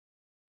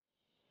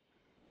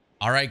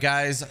All right,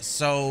 guys,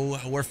 so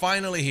we're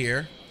finally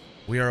here.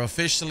 We are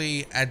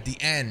officially at the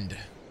end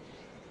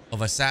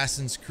of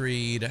Assassin's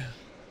Creed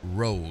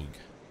Rogue.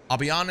 I'll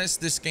be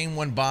honest, this game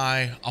went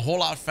by a whole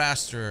lot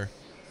faster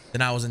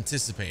than I was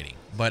anticipating,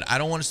 but I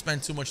don't want to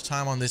spend too much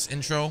time on this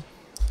intro.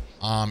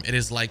 It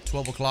is like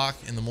 12 o'clock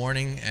in the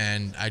morning,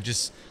 and I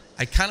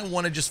kind of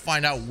want to just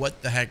find out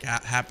what the heck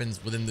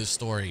happens within this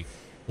story.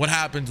 What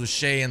happens with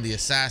Shay and the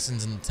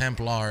Assassins and the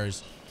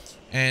Templars.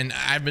 And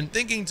I've been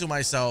thinking to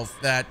myself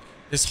that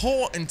this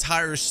whole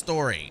entire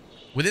story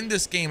within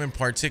this game in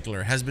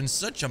particular has been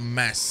such a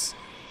mess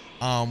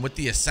with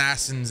the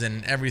assassins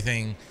and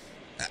everything.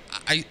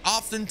 I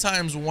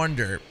oftentimes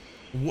wonder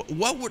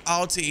what would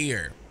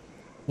Altair,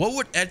 what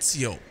would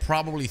Ezio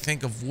probably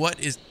think of what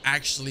is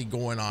actually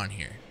going on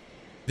here.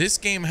 This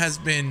game has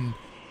been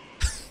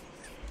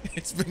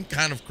it's been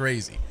kind of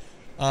crazy,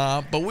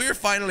 but we're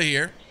finally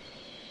here.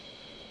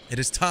 It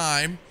is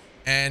time,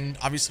 and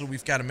obviously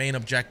we've got a main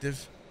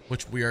objective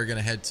which we are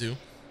gonna head to.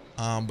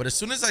 But as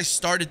soon as I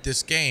started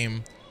this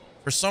game,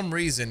 for some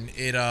reason,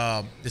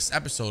 this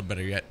episode,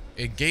 better yet,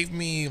 it gave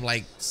me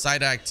like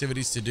side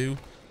activities to do.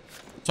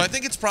 So I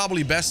think it's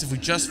probably best if we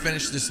just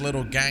finish this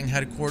little gang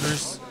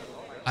headquarters.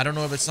 I don't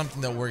know if it's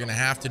something that we're gonna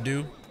have to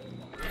do.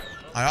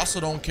 I also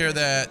don't care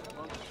that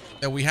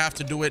we have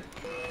to do it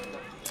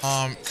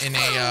in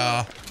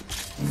a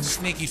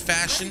sneaky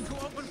fashion.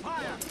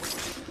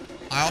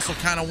 I also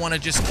kind of want to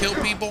just kill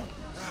people.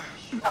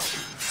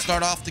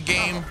 Start off the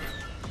game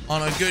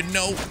on a good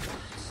note,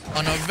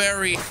 on a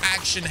very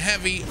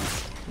action-heavy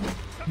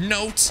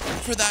note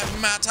for that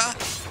matter.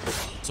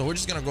 So we're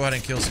just gonna go ahead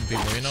and kill some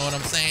people, you know what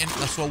I'm saying?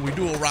 That's what we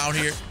do around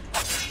here.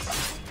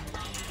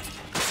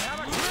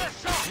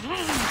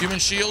 Human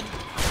shield.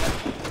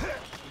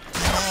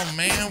 Oh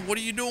man, what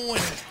are you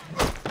doing?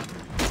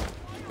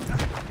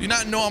 Do you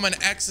not know I'm an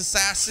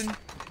ex-assassin?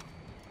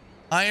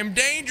 I am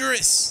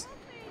dangerous.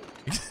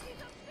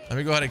 Let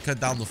me go ahead and cut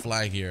down the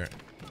flag here.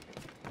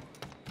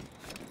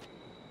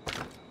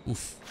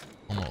 Oof,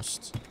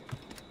 almost.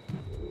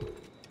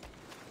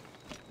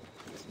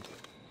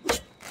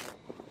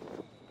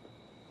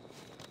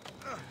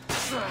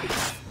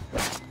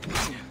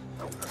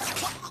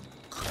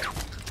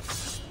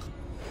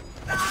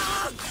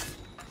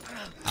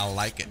 I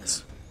like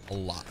it a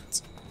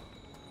lot.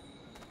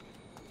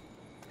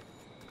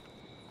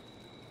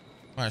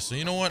 All right, so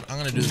you know what? I'm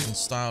gonna do this in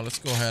style. Let's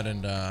go ahead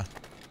and go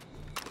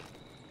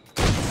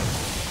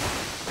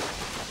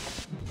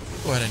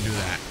ahead and do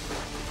that.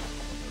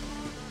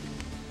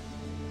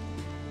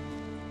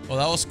 Well,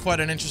 that was quite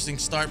an interesting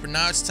start, but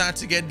now it's time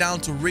to get down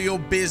to real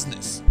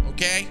business,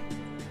 okay?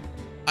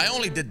 I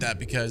only did that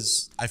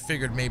because I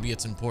figured maybe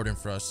it's important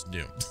for us to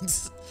do.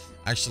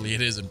 Actually, it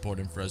is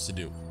important for us to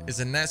do. Is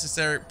it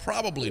necessary?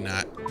 Probably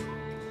not.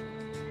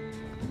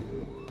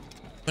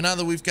 But now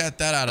that we've got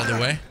that out of the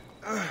way,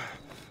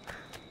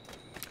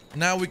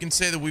 now we can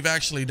say that we've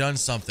actually done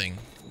something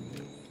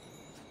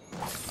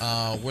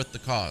worth the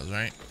cause,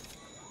 right?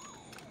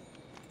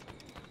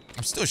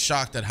 I'm still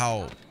shocked at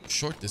how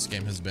short this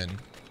game has been.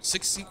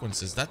 6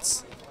 sequences.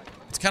 It's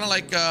kind of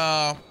like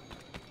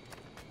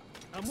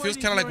feels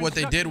kind of like what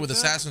they did with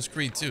Assassin's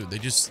Creed 2. They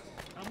just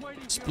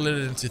split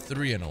it into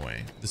 3 in a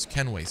way. This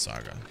Kenway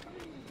saga.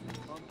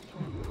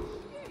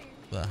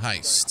 The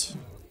heist.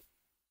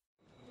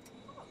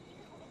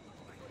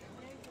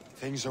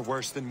 Things are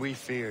worse than we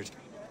feared.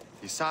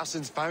 The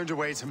assassins found a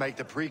way to make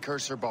the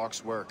precursor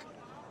box work.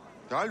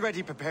 They're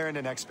already preparing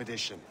an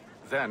expedition.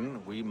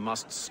 Then we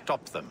must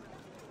stop them.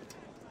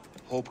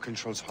 Hope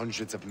controls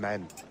hundreds of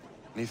men.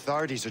 And the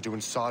authorities are doing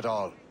sod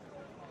all.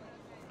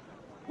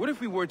 What if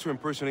we were to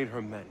impersonate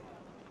her men?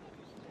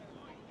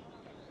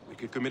 We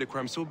could commit a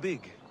crime so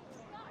big,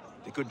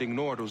 they couldn't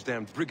ignore those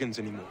damned brigands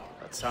anymore.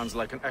 That sounds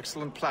like an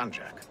excellent plan,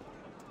 Jack.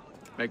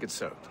 Make it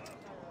so.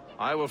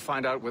 I will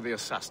find out where the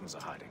assassins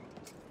are hiding.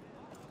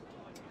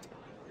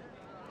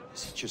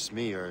 Is it just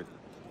me, or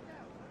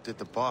did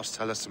the boss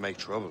tell us to make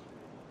trouble?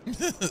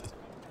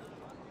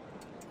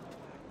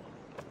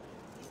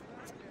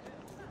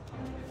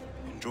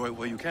 Enjoy it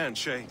while you can,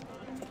 Shay.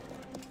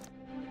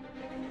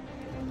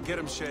 Get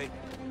him, Shay.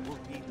 We'll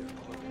need their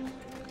clothes.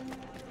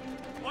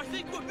 I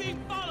think we're being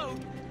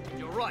followed.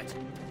 You're right.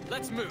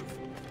 Let's move.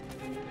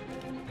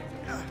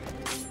 Come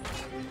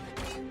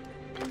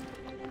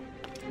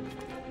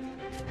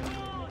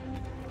on!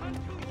 I'm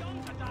too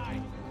young to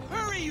die.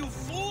 Hurry, you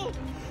fool!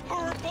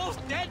 Or we're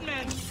both dead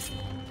men.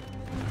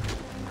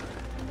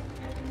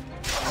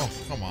 Oh,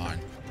 come on.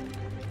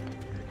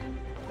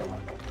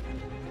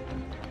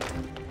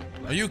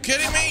 Are you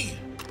kidding me?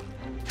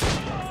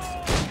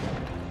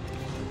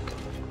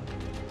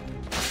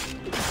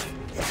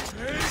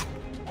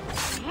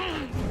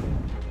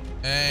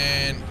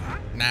 And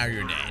now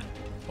you're dead.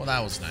 Well,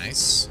 that was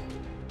nice.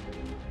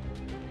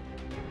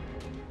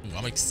 Ooh,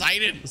 I'm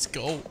excited. Let's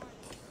go.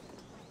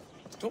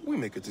 Don't we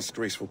make a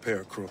disgraceful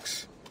pair of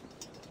crooks?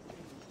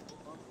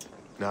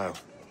 No.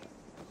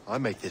 I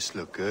make this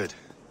look good.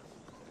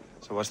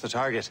 So what's the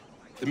target?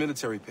 The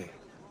military pay.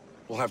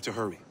 We'll have to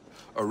hurry.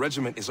 A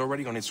regiment is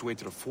already on its way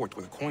to the fort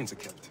where the coins are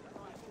kept.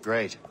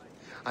 Great.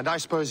 And I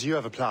suppose you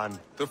have a plan.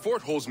 The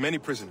fort holds many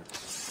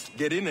prisoners.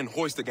 Get in and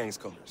hoist the gang's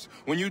colors.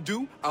 When you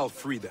do, I'll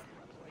free them.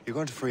 You're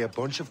going to free a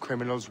bunch of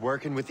criminals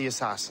working with the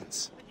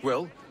assassins.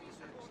 Well,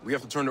 we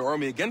have to turn the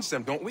army against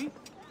them, don't we?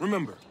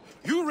 Remember,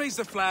 you raise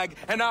the flag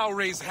and I'll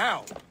raise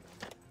hell.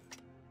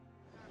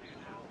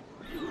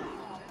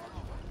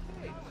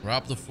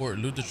 Rob the fort,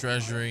 loot the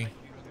treasury,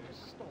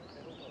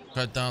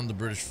 cut down the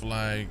British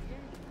flag.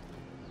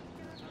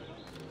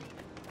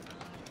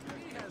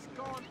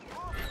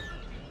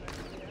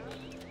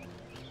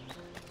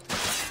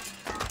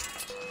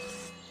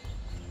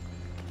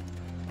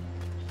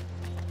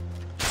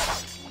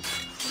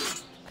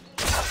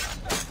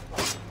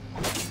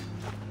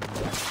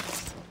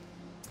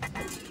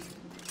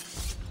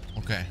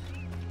 Okay.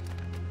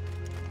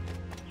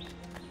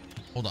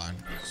 Hold on.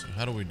 So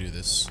how do we do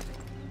this?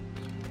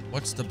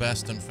 What's the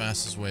best and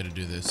fastest way to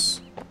do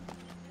this?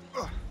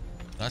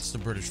 That's the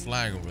British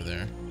flag over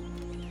there.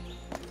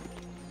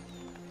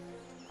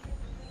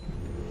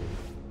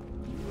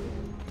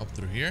 Up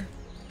through here.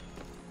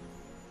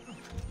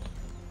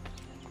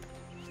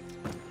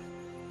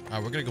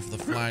 Alright, we're gonna go for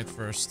the flag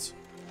first.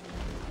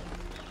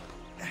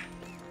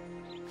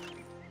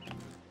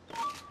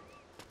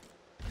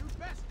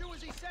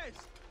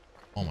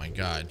 Oh my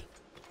god.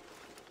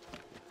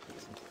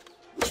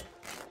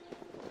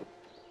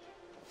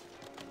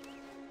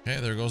 Okay,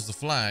 there goes the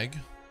flag.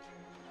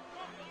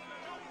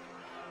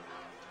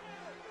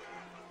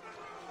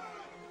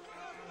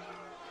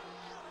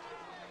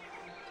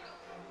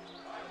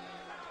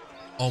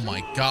 Oh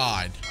my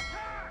god.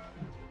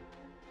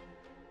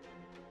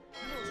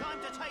 Time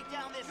to take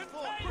down this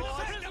fort, boys.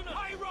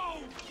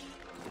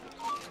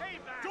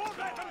 Don't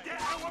let them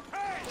get our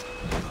pay.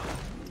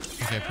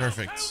 Okay,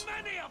 perfect.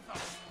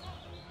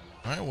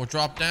 All right, we'll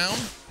drop down.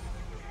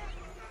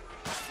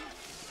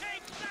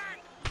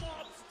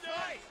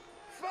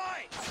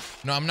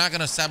 No, I'm not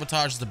gonna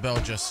sabotage the bell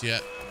just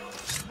yet.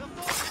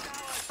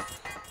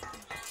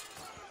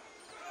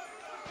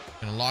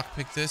 Gonna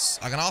lockpick this.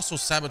 I can also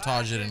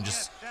sabotage it and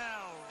just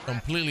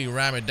completely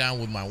ram it down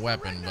with my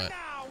weapon, but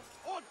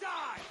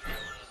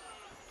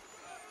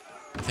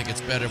I think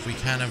it's better if we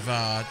kind of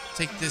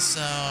take this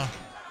to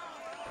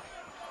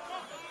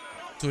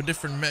a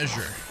different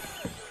measure.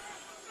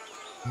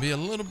 Be a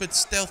little bit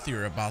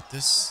stealthier about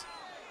this.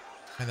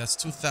 Okay, that's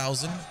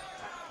 2,000.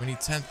 We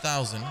need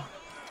 10,000.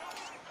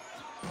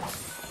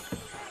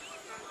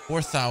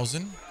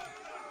 4,000.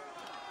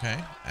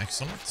 Okay,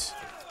 excellent.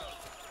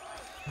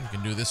 We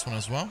can do this one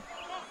as well.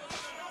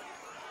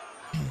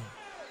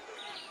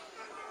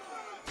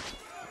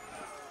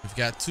 We've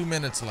got 2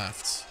 minutes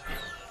left.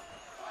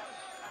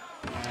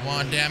 Come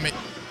on, damn it.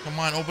 Come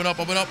on, open up,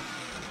 open up.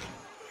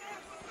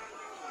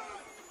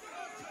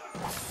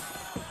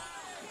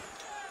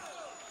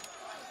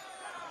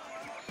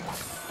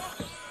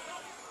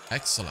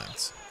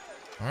 Excellent.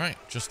 All right,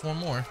 just one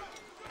more.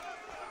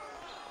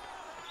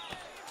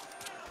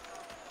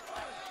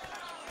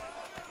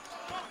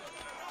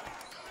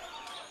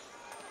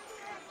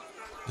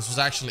 This was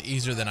actually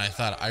easier than I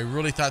thought. I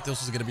really thought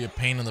this was going to be a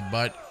pain in the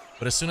butt,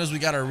 but as soon as we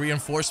got our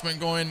reinforcement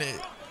going,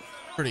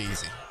 pretty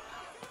easy.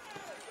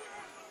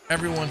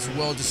 Everyone's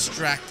well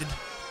distracted.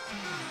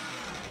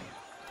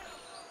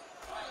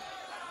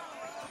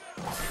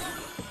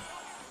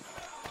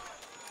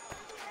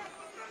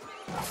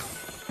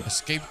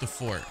 Escape the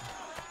fort.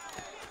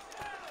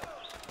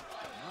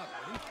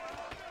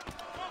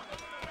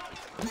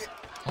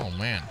 Oh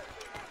man.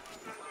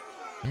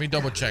 Let me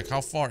double check.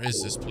 How far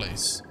is this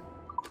place?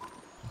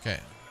 Okay.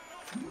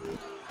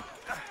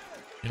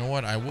 You know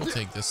what? I will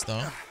take this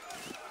though.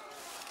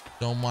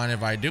 Don't mind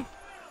if I do.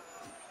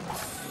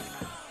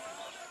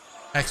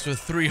 Extra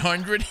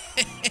 300.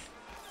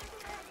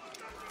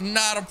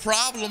 Not a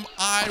problem.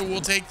 I will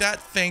take that.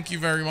 Thank you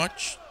very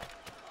much.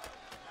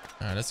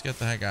 All right, let's get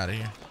the heck out of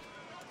here.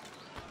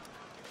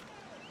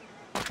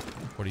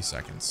 40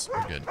 seconds.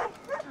 We're good.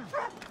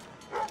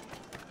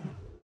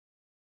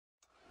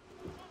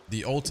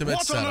 The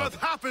ultimate setup. What on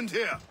earth happened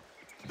here?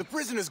 The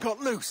prisoners got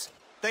loose.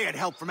 They had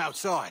help from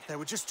outside. There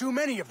were just too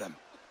many of them.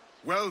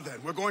 Well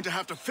then, we're going to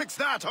have to fix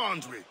that,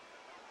 aren't we?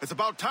 It's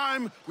about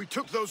time we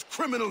took those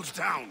criminals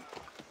down.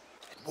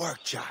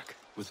 Work, Jack.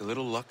 With a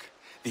little luck,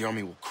 the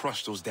army will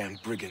crush those damn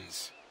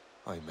brigands.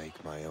 I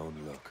make my own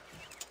luck.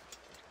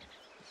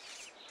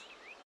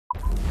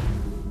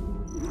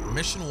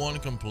 Mission 1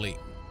 complete.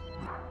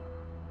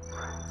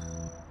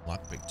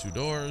 Lockpick 2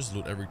 doors.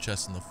 Loot every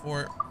chest in the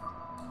fort.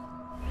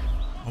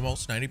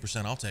 Almost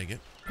 90%. I'll take it.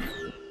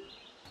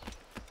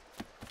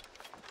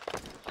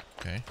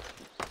 Okay.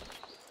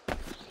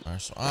 All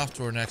right, so off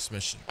to our next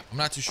mission. I'm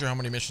not too sure how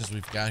many missions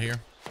we've got here.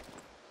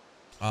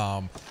 So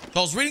I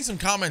was reading some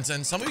comments,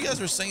 and some of you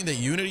guys were saying that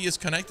Unity is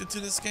connected to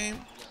this game.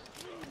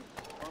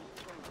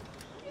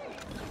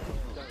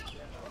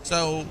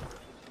 So,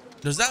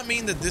 does that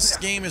mean that this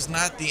game is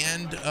not the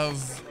end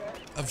of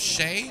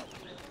Shay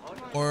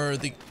or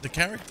the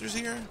characters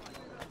here?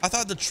 I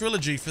thought the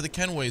trilogy for the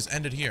Kenways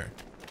ended here.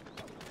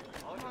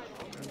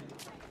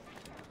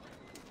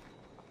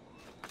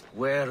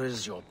 Where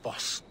is your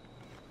boss?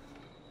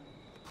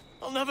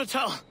 I'll never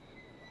tell.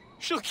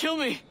 She'll kill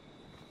me.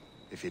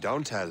 If you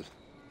don't tell,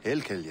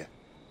 he'll kill you.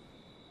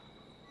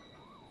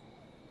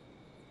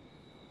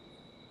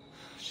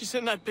 She's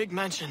in that big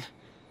mansion.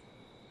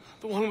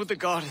 The one with the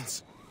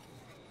gardens.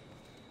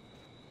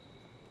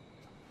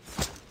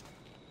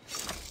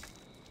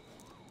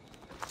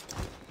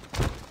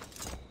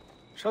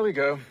 Shall we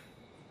go?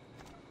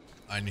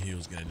 I knew he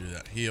was gonna do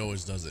that. He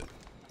always does it.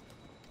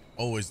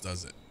 Always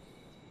does it.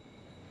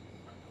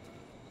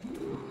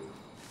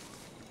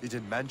 You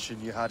didn't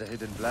mention you had a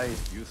hidden blade.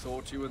 You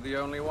thought you were the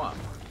only one.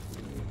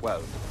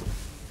 Well,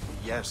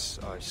 yes,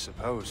 I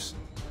suppose.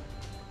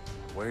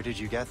 Where did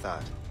you get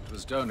that? It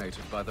was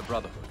donated by the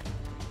Brotherhood.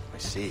 I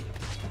see.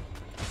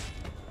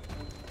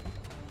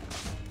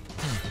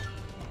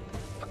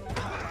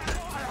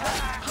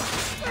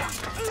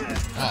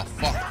 Oh,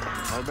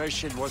 fuck. Our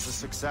mission was a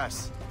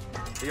success.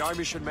 The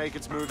army should make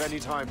its move any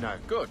time now.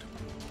 Good.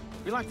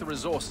 We lack the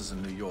resources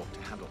in New York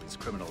to handle these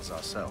criminals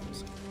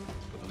ourselves.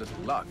 With a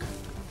little luck,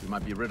 we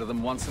might be rid of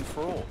them once and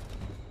for all.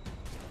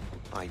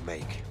 I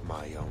make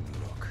my own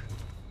luck.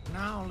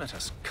 Now let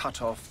us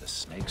cut off the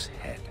snake's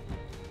head.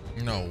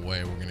 No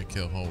way we're gonna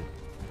kill Hope.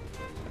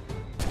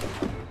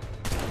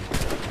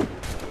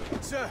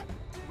 Sir,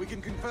 we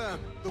can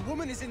confirm. The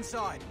woman is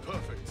inside.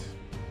 Perfect.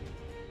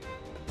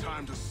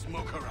 Time to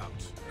smoke her out.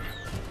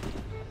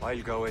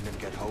 I'll go in and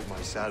get Hope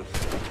myself.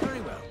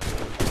 Very well.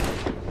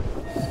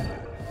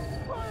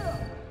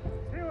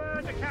 You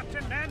heard the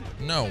captain, men.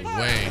 No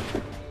way.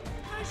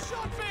 They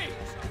shot me.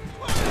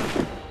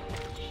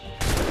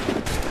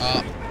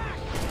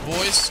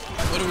 Boys,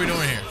 what are we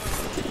doing here?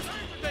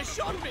 They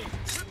shot me.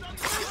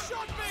 They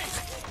shot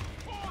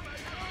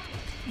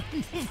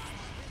me.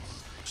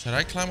 Should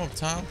I climb up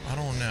top? I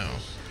don't know.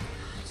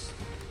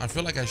 I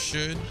feel like I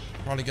should.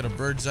 Probably get a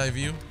bird's eye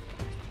view.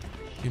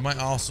 You might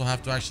also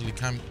have to actually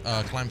climb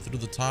through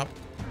the top.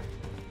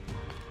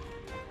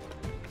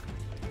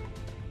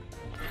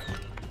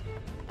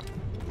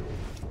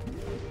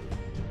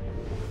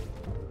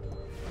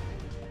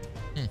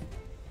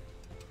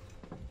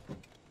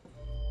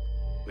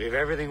 We have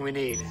everything we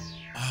need.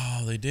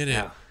 Oh, they did it.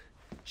 Now,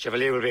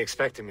 Chevalier will be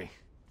expecting me.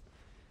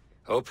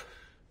 Hope?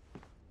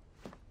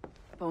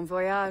 Bon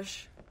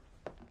voyage.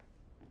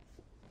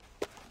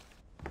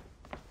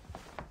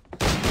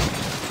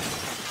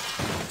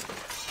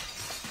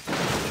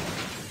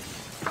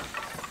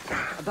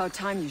 About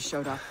time you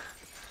showed up.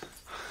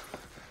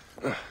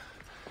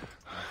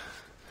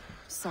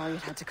 Sorry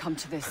it had to come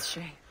to this,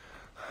 Shay.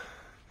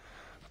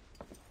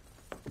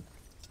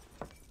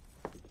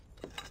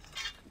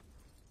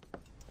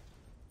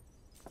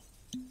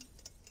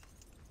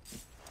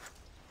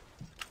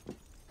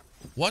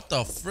 What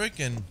the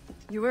frickin'?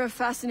 You were a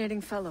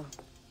fascinating fellow.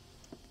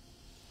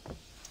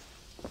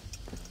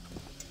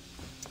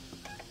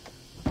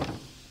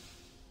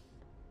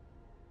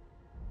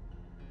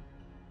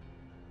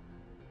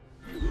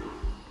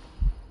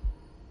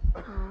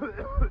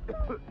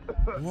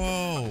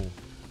 Whoa.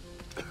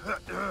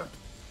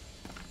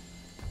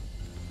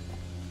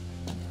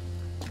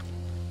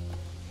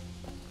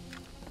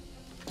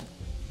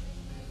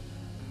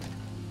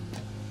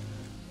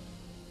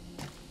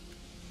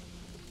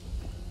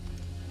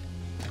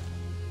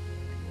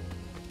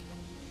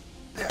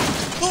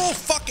 Oh,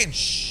 fucking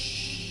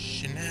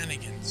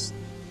shenanigans.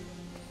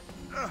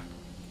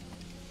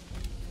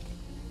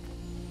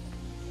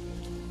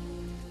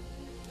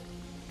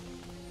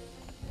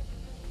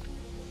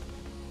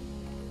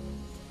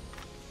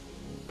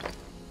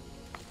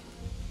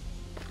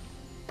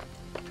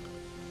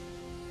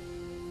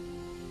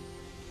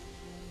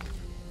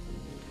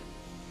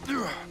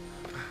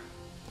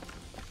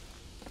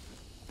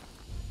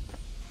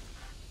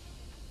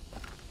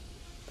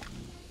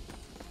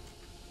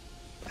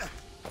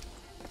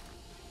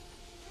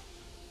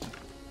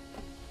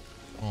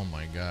 Oh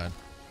my god.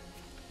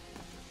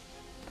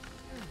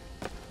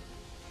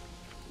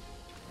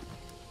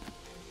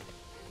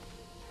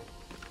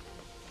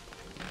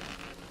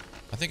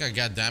 I think I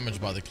got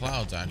damaged by the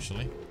clouds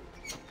actually.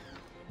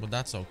 But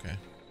that's okay.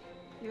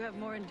 You have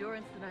more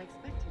endurance than I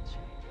expected, Shay.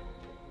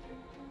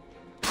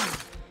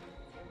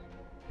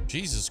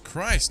 Jesus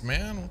Christ,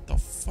 man. What the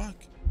fuck?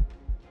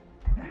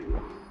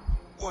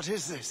 What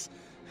is this?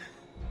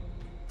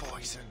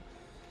 Poison.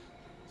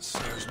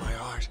 Snares my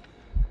heart.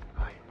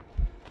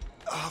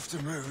 I have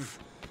to move.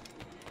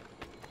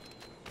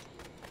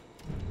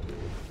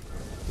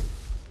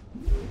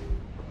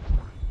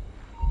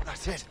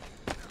 That's it.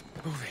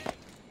 Moving.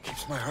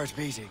 Keeps my heart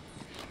beating.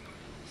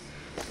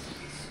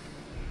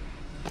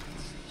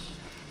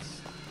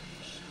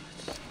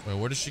 Wait,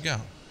 where did she go?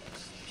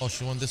 Oh,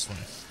 she went this way.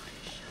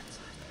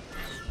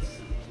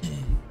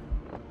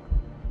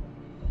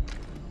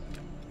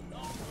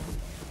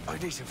 I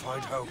need to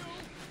find Hope.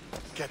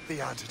 Get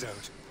the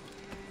antidote.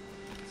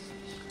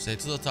 Stay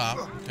to the top.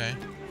 Okay.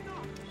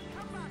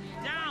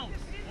 Down,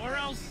 or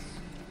else.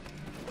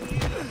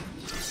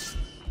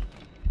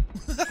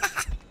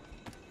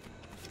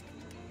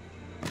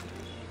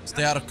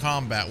 Stay out of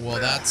combat. Well,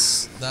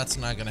 that's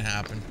not gonna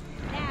happen.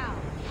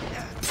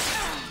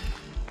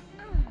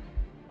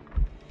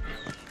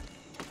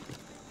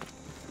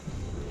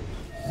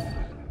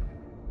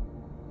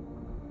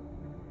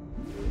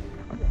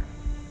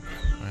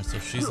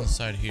 she's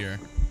inside here.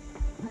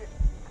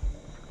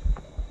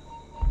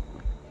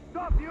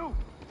 Stop you!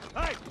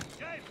 Hey!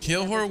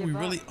 Kill her? We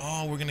really...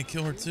 Oh, we're gonna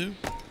kill her too?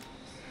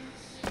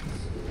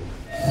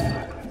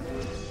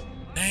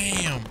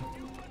 Damn.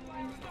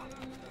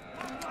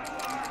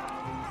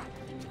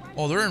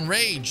 Oh, they're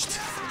enraged.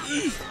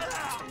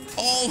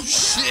 Oh,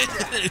 shit.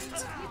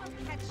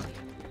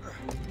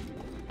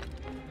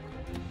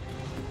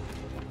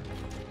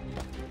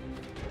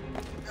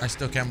 I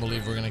still can't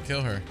believe we're gonna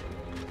kill her.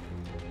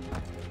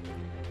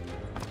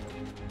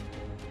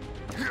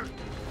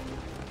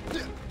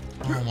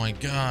 Oh my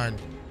god.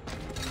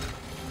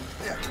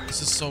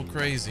 This is so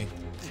crazy.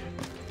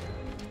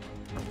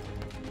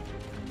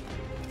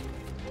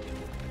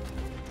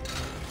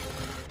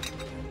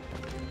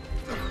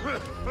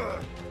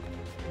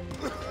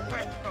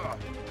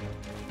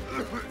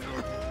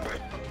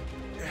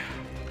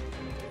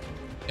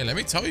 Hey, let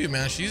me tell you,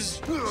 man,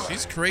 she's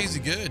crazy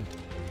good.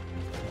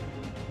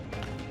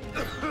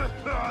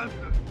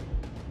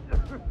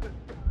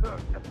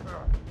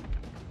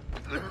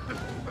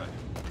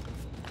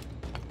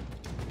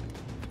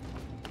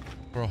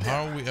 Bro,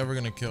 how are we ever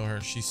gonna kill her?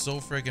 She's so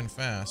freaking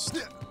fast.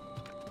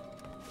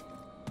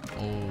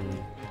 Oh,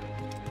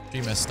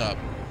 she messed up.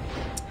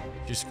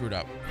 She screwed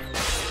up.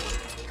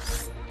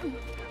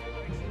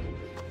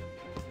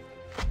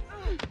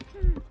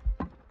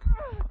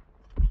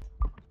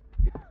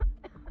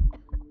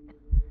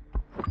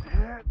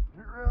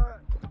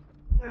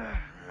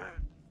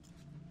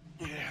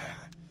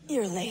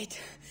 You're late.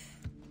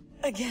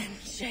 Again,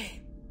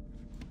 Shay.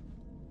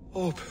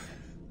 Hope.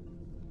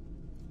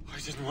 I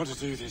didn't want to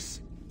do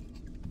this.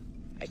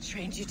 I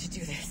trained you to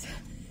do this.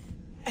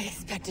 I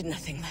expected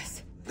nothing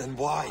less. Then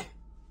why?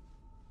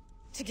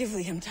 To give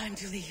Liam time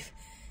to leave.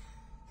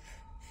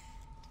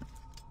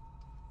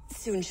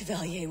 Soon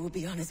Chevalier will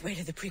be on his way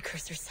to the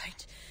precursor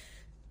site.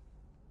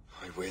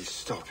 I will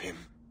stop him.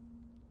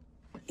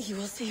 He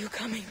will see you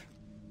coming.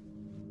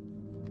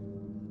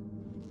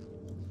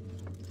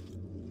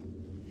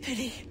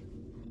 Pity.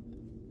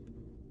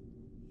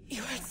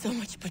 You had so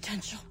much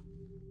potential.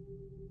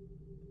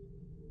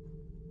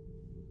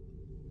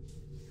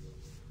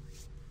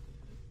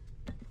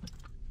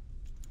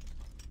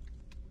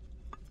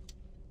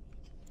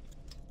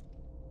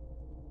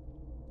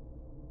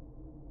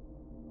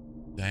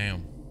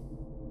 Damn.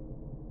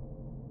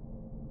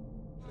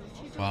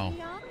 Wow.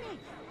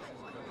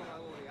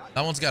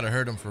 That one's gotta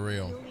hurt him for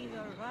real.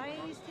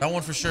 That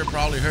one for sure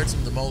probably hurts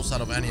him the most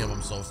out of any of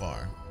them so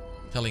far.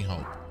 Telling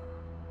Hope.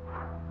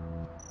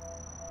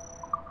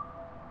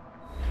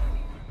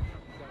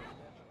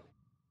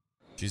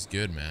 She's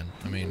good, man.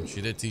 I mean, she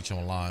did teach him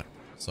a lot,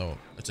 so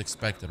it's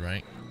expected,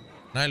 right?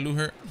 Can I loot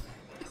her?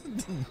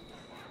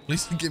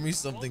 Please give me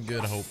something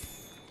good, Hope.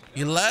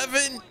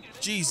 11?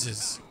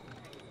 Jesus.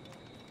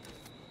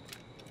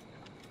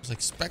 I was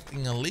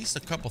expecting at least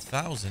a couple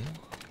thousand.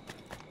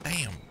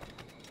 Damn.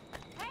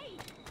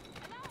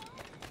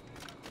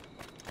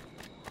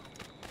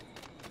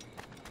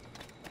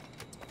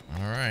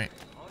 All right.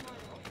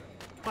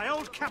 My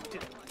old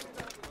captain.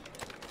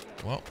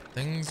 Well,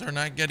 things are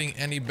not getting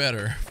any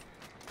better.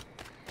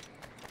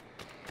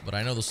 But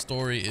I know the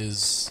story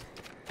is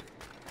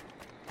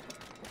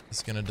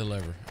gonna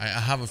deliver. I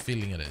have a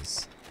feeling it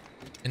is.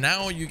 And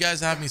now you guys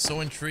have me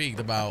so intrigued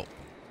about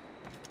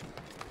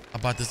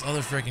this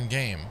other freaking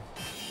game,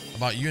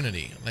 about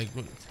Unity. Like,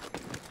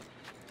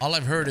 all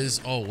I've heard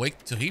is, oh, wait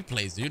till he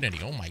plays Unity.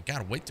 Oh my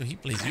god, wait till he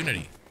plays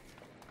Unity.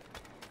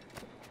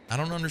 I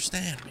don't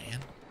understand, man.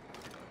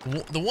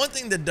 The one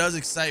thing that does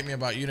excite me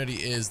about Unity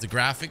is the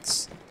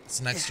graphics.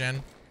 It's next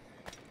gen.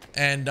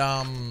 And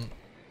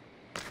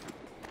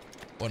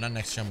well, not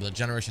next gen, but the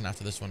generation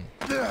after this one.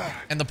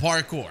 And the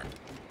parkour.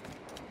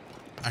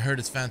 I heard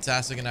it's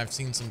fantastic, and I've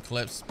seen some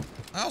clips.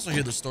 I also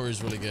hear the story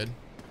is really good.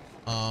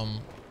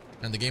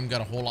 And the game got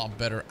a whole lot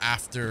better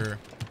after,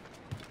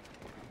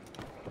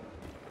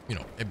 you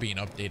know, it being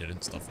updated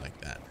and stuff like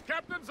that.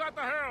 Captain's at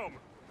the helm.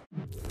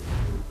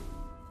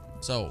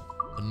 So,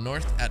 the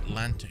North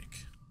Atlantic.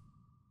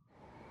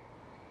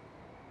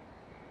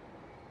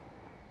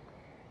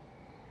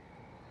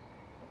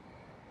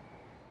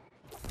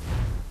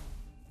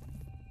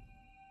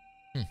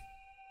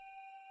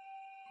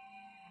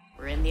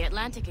 We're in the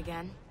Atlantic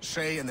again.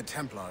 Shay and the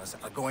Templars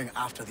are going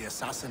after the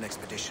assassin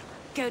expedition.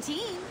 Go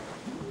team!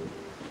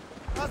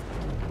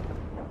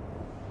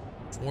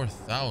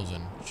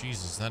 4,000.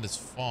 Jesus, that is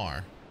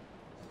far.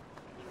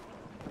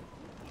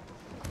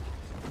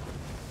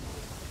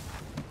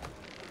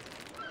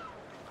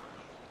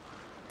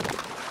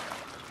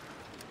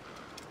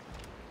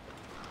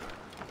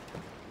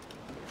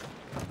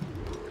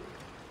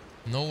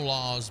 No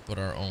laws but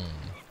our own.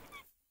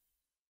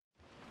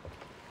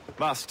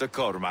 Master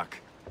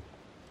Cormac,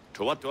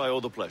 to what do I owe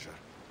the pleasure?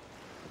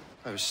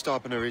 I was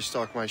stopping to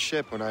restock my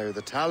ship when I heard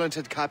the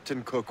talented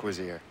Captain Cook was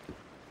here.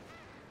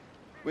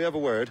 We have a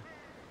word.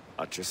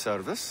 At your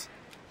service,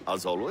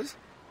 as always.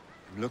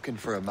 I'm looking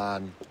for a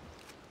man.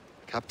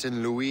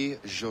 Captain Louis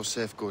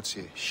Joseph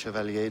Gauthier,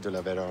 Chevalier de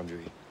la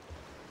Vérendrye.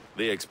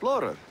 The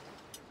explorer.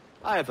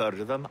 I have heard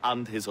of him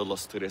and his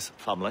illustrious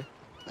family.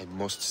 I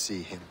must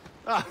see him.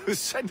 Ah,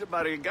 send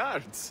my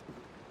regards.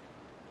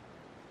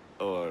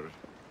 Or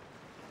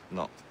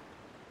not.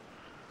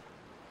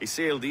 He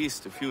sailed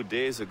east a few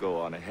days ago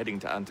on a heading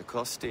to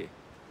Anticosti.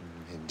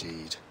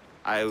 Indeed.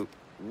 I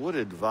would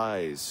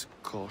advise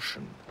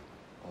caution.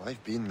 Oh,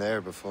 I've been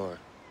there before.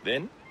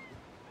 Then,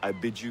 I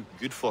bid you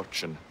good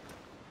fortune.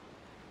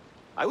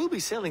 I will be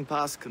sailing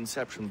past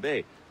Conception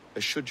Bay,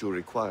 should you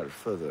require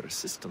further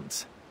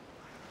assistance.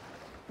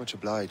 Much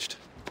obliged.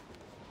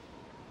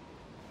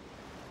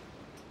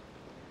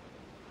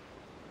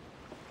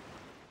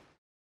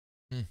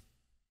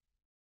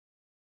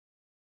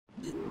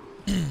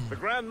 The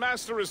Grand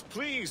Master is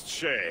pleased,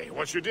 Shay,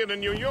 what you did in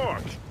New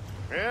York.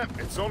 Yeah,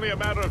 it's only a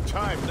matter of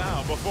time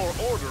now before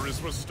order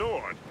is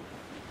restored.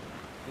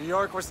 New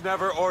York was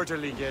never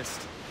orderly,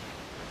 Gist.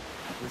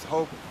 With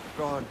hope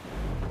gone.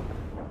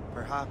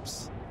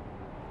 Perhaps.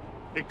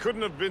 It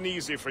couldn't have been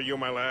easy for you,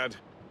 my lad.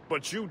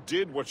 But you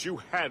did what you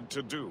had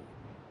to do.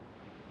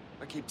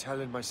 I keep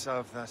telling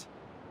myself that.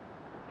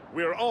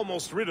 We're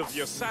almost rid of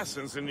the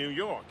assassins in New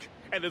York.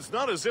 And it's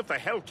not as if the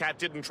Hellcat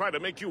didn't try to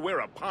make you wear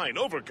a pine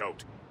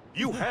overcoat.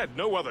 You had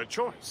no other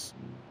choice.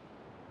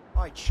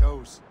 I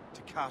chose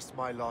to cast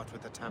my lot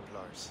with the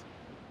Templars.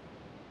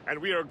 And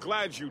we are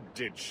glad you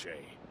did,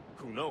 Shay.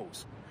 Who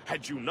knows?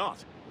 Had you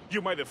not,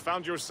 you might have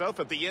found yourself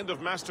at the end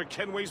of Master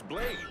Kenway's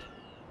blade.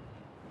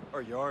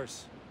 Or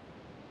yours.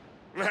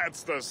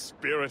 That's the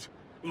spirit.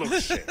 Look,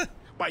 Shay,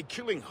 by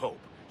killing Hope,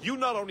 you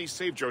not only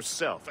saved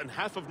yourself and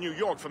half of New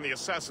York from the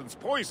assassin's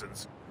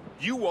poisons,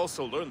 you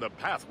also learned the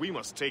path we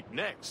must take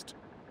next.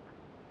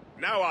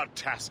 Now our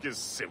task is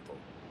simple.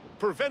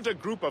 Prevent a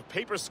group of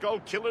Paper Skull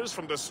killers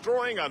from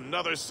destroying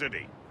another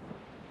city.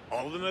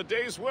 All in a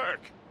day's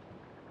work.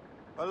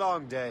 A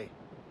long day.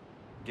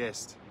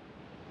 Gist.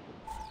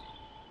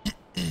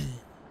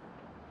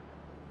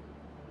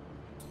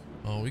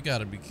 Oh, we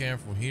gotta be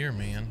careful here,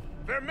 man.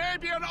 There may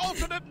be an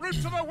alternate route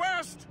to the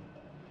west!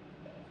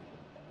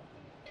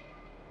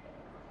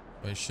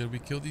 Wait, should we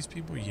kill these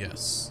people?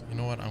 Yes. You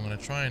know what? I'm gonna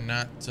try and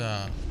not,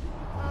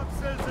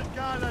 Absils and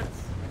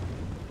gallants!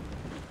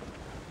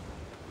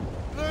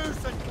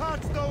 Loose and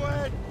catch the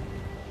wind!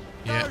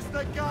 yeah. There's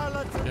the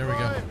gallants and There we go.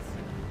 riots.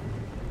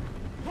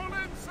 Pull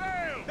in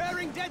sail!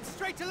 Bearing dead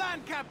straight to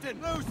land,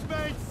 Captain! Loose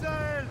main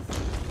sails!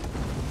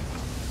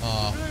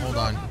 Hold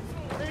on.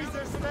 These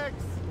are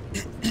sticks!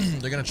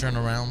 They're gonna turn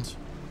around.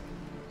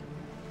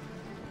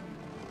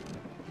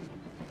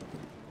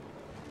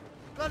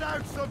 Let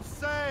out some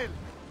sail!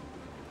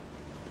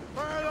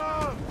 Fire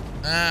on!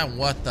 Ah,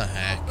 what the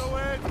heck? The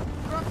wind!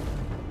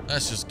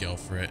 Let's just go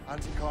for it.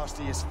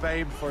 Anticosti is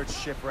famed for its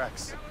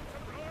shipwrecks.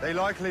 They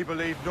likely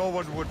believe no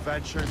one would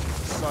venture into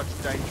such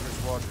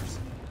dangerous waters.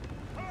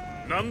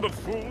 None but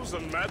fools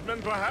and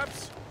madmen,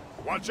 perhaps?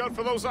 Watch out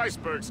for those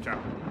icebergs,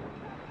 Captain.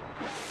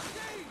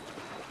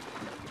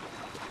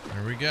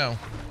 Here we go.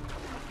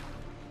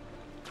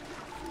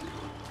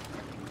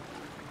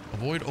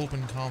 Avoid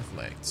open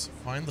conflicts.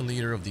 Find the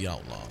leader of the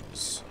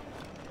outlaws.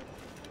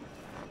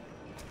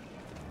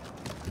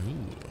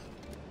 Ooh.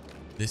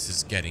 This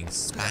is getting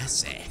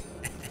spicy.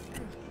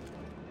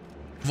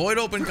 Avoid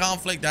open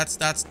conflict.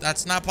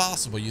 That's not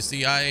possible. You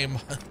see, I'm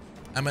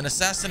an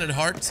assassin at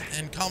heart,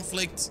 and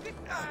conflict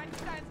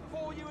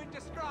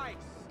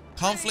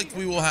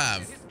we will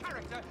have.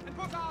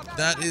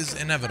 That is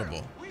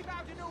inevitable.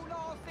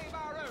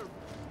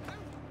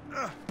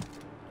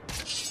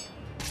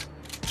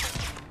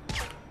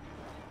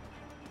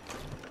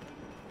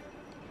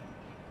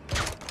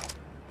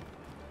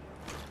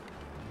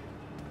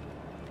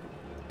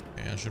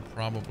 I should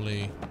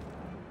probably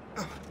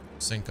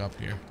sync up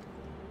here.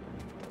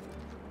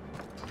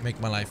 Make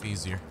my life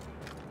easier.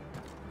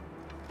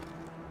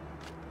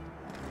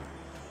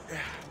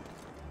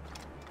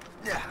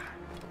 Here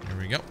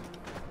we go.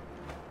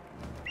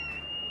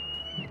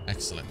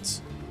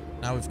 Excellent.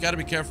 Now we've got to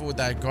be careful with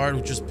that guard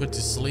who just put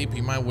to sleep.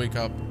 He might wake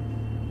up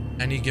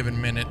any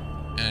given minute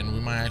and we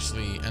might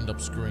actually end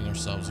up screwing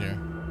ourselves here.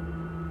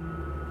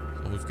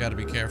 So we've got to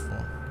be careful.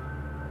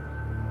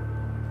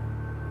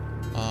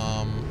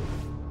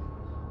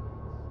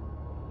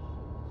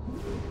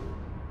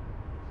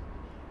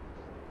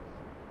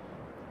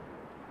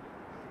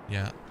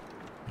 Yeah,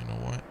 you know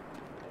what?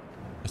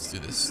 Let's do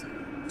this.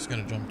 Just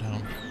gonna jump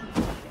down.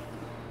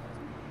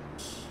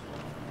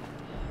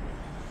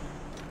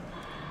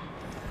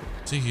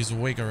 See, he's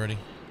awake already.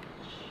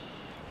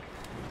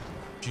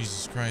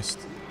 Jesus Christ.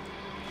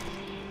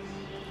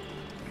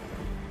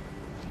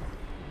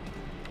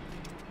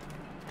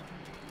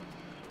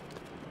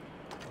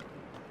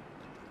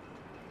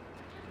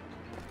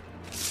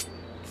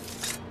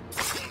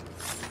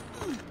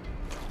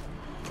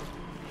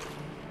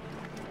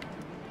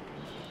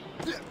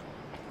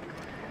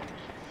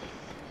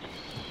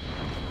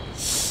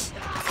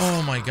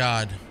 Oh my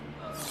God.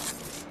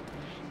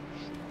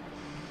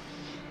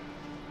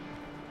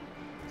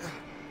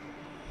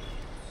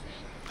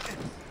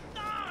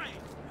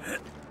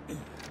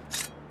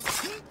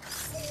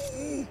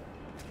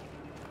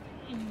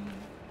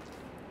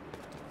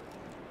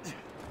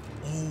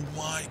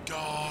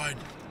 God.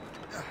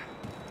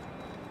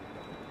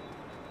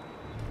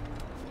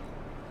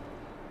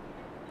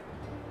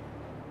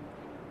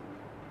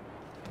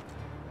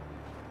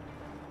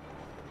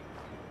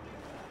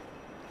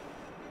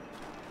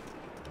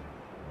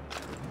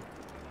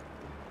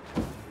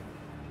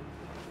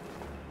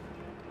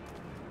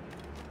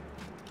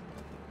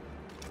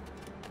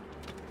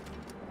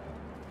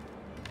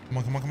 Come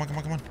on, come on, come on, come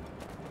on, come on.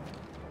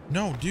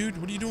 No, dude,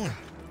 what are you doing?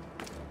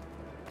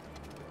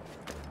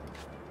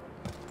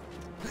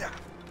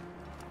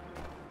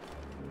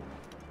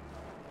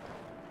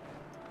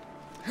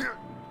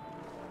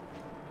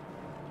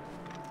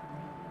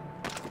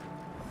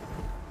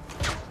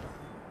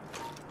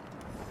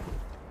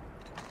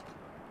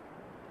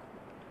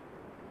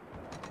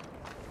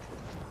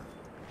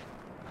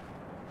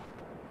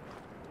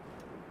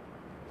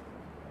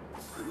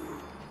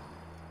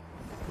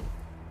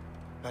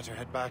 Better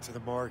head back to the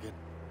Morrigan.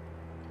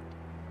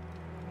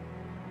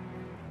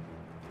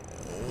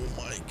 Oh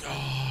my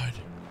God.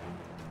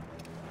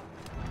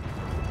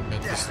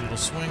 Got this little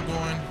swing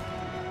going.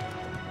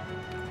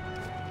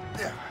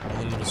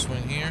 Another little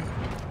swing here.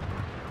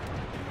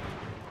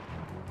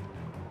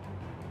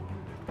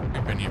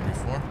 We've been here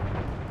before.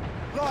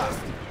 Lost!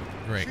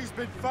 Great. She's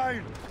been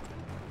found!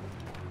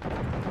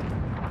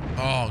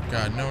 Oh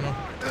God, no, no.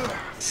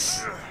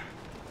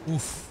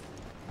 Oof.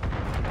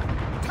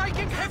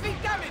 Taking heavy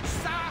damage,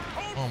 sir!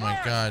 Oh my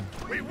God.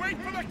 We wait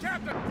for the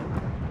captain!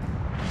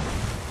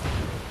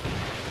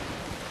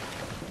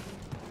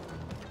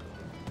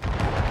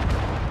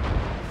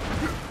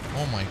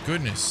 Oh my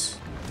goodness.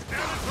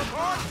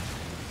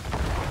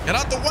 Get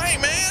out the way,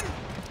 man!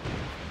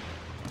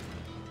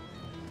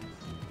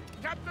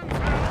 Captain's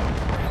down!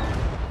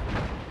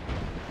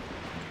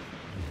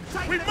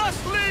 We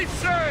must leave,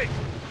 Shay!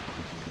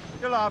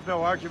 You'll have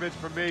no argument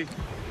from me.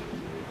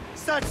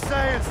 Set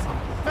sails!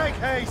 Make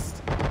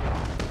haste!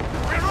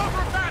 We're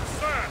over that,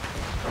 sir!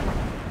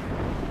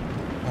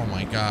 Oh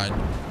my God.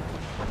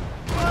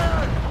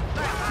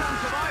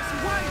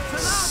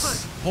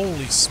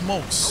 Holy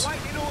smokes.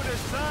 Awaiting orders,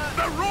 sir.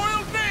 The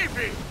Royal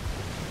Navy!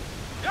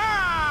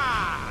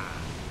 Ah!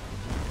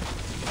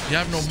 You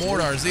have no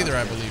mortars either,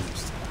 I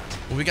believe.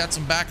 But we got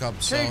some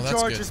backup, so King that's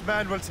George's good.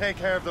 men will take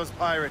care of those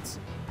pirates.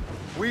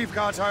 We've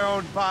got our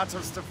own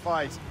battles to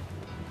fight.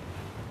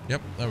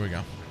 Yep, there we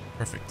go.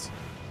 Perfect.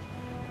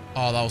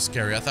 Oh, that was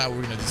scary. I thought we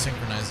were going to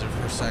desynchronize there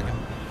for a second.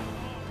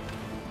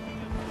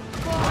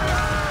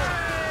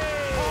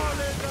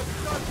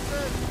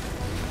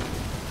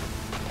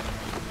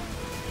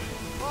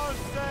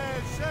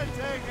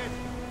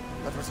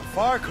 That was a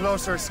far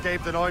closer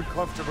escape than I'm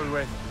comfortable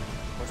with.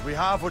 But we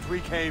have what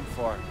we came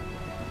for.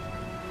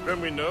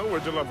 Then we know where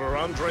De La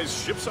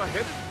Verandre's ships are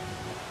headed?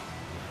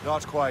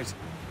 Not quite.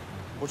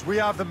 But we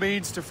have the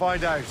means to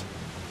find out.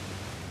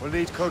 We'll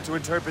need Cook to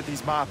interpret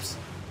these maps.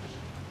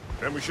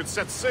 Then we should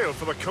set sail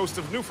for the coast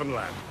of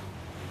Newfoundland.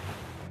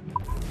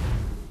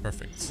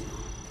 Perfect.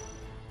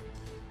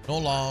 No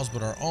laws,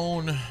 but our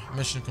own.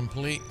 Mission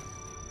complete.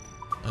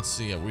 Let's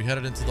see. We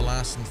headed into the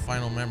last and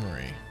final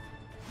memory.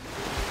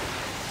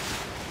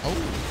 Oh.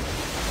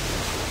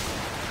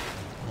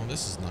 Oh,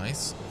 this is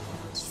nice.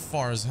 It's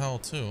far as hell,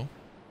 too.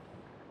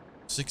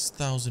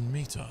 6,000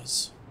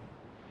 meters.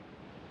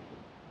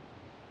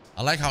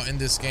 I like how in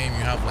this game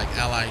you have like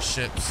allied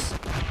ships.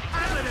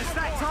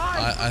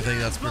 I think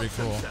that's pretty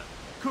cool.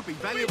 Could be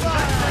valuable.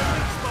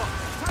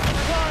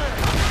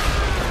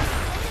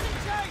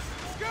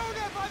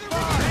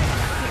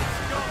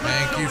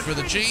 Thank you for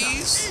the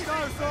cheese.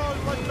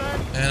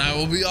 And I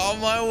will be on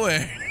my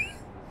way.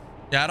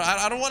 Yeah,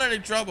 I don't want any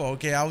trouble,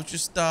 okay? I was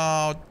just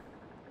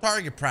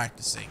target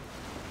practicing.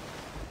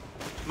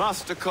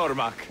 Master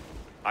Cormac,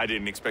 I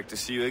didn't expect to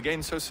see you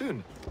again so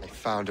soon. I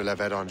found De La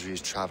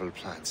Verandre's travel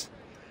plans.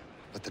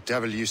 But the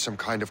devil used some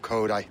kind of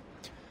code. I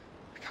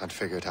can't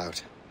figure it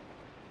out.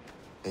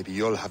 Maybe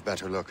you'll have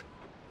better luck.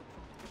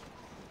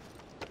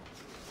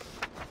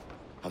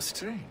 How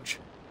strange.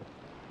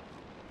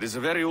 It is a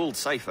very old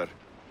cipher.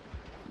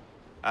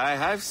 I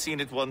have seen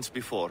it once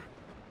before.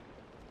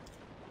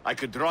 I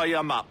could draw you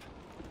a map.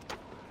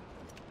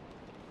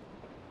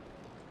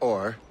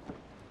 Or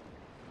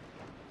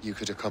you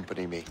could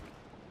accompany me.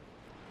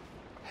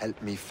 Help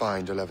me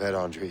find De La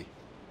Verandre.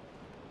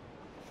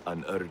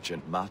 An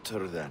urgent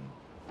matter, then.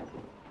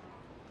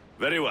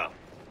 Very well.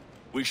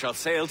 We shall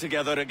sail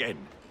together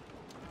again.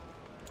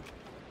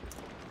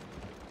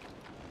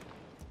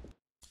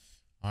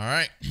 All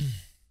right.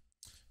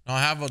 Now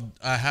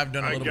I have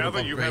done a little bit of I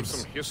gather you have upgrades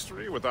some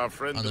history with our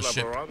friend on De the La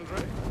ship.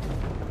 Verandre?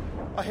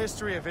 A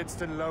history of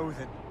instant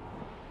loathing.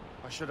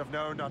 I should have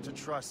known not to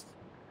trust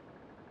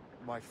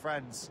my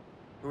friends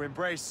who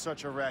embraced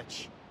such a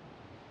wretch.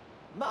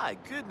 My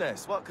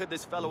goodness, what could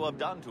this fellow have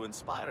done to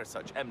inspire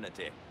such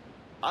enmity?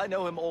 I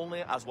know him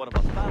only as one of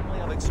a family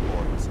of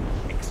explorers,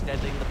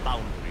 extending the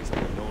boundaries of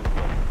the known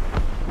world.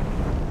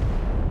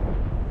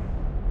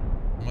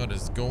 What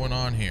is going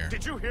on here?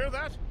 Did you hear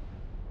that?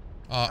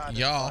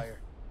 Yeah. Fire.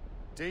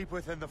 Deep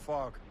within the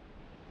fog.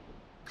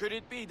 Could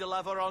it be De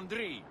La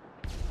Verandre?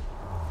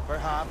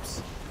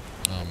 Perhaps.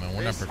 Oh man,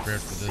 we're not prepared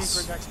for this.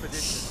 Secret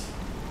expedition.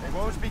 They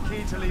won't be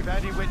keen to leave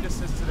any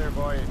witnesses to their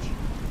voyage.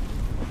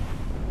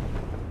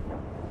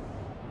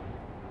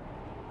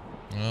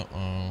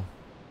 Uh-oh.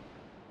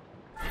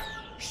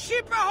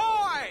 Ship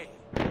ahoy!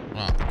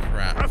 Oh,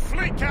 crap. A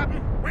fleet,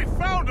 Captain! We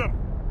found them!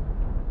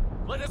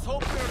 Let us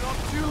hope they're not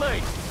too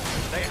late.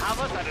 They have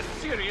us at a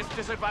serious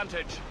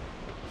disadvantage.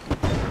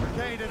 We're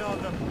gaining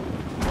on them.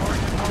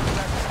 Morrigan won't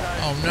let us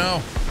down. Oh,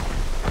 no.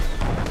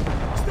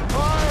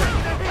 Fire!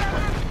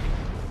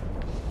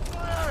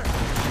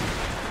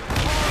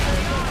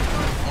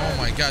 Oh,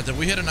 my God. Did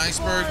we hit an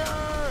iceberg?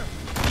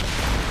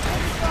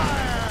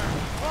 Fire!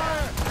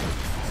 Fire!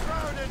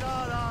 Shrouded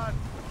on!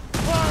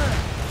 Fire!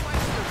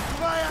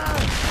 Fire!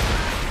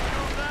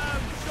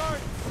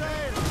 Short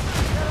sail!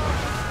 Get off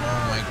the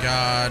Oh, my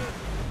God.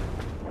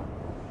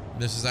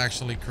 This is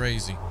actually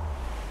crazy.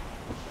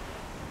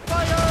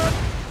 Fire!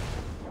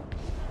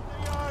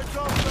 The yards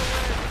off the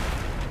wind!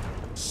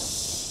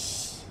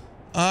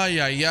 Ay,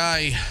 ay,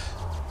 ay.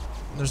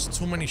 There's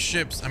too many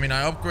ships. I mean,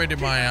 I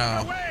upgraded my,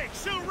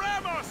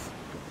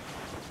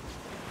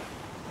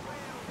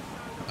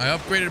 I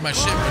upgraded my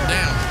ship, but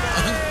damn.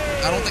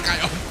 I don't think I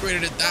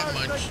upgraded it that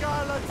much.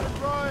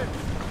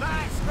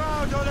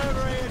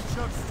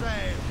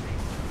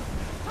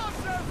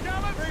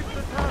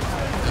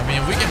 I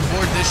mean, we can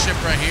board this ship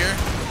right here.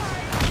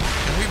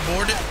 Can we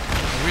board it?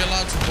 Are we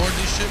allowed to board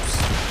these ships?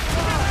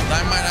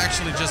 That might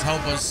actually just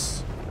help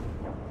us.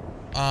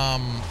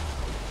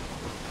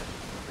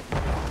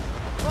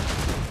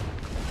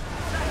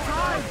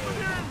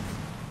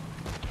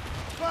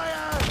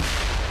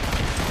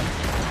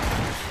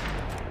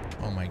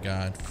 Oh my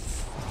God.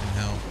 Fucking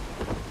hell.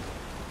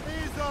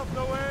 He's off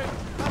the way.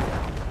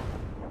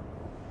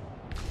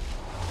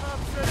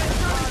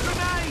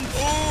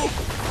 Oh!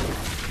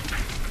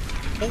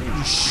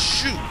 Holy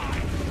shoot.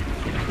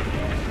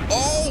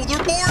 Oh,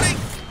 they're boarding.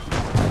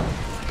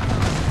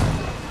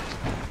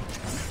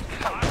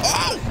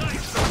 Oh!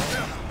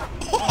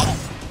 Oh!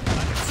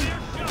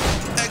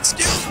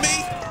 Excuse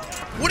me.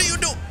 What are you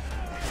doing?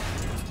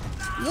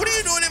 What are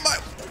you doing in my...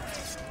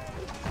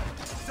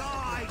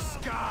 Die,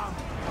 scum!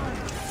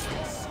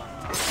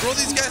 Bro,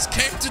 these guys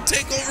came to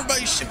take over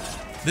my ship.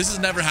 This has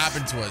never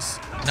happened to us.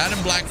 Not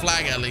in Black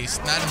Flag, at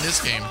least. Not in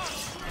this game.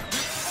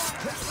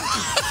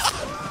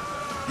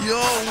 Yo,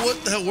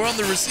 what the hell? We're on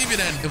the receiving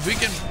end. If we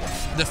can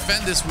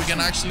defend this, we can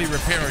actually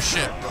repair our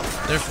ship.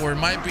 Therefore, it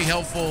might be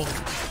helpful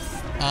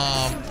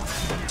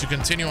to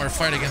continue our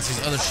fight against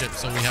these other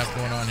ships that we have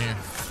going on here.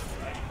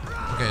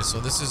 Okay, so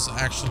this is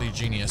actually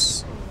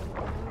genius.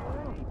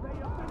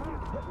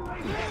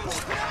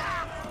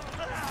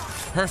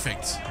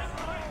 Perfect.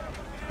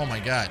 Oh my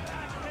God.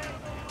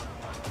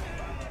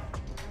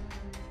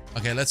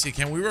 Okay, let's see.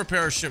 Can we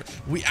repair our ship?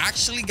 We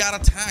actually got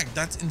attacked.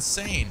 That's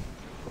insane.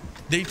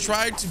 They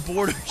tried to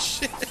board our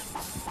ship. This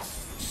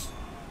is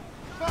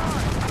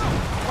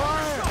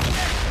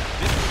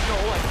no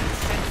one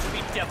sent to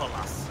be devil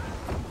us.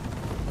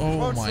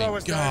 Oh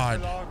my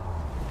God.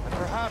 And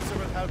perhaps it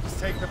will help us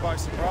take them by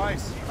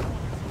surprise.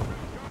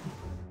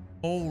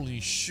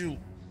 Holy shoot.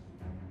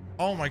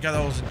 Oh my God,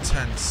 that was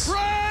intense.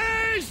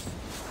 Praise!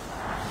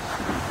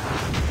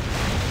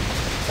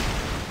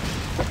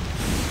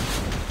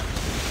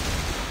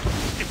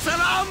 It's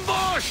an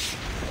ambush!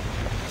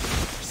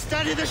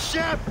 Steady the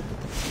ship!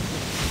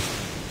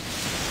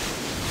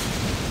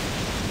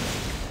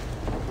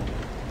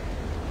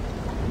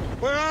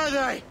 Where are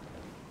they?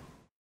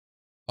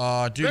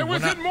 Dude, They're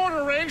within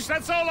mortar range,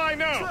 that's all I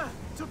know.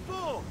 To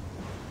full!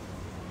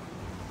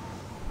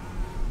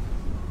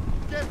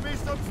 Give me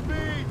some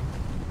speed!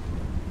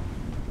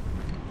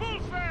 Full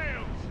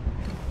sails!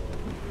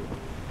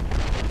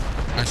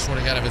 I swear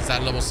to God, if it's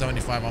at level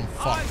 75, I'm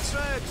fucked.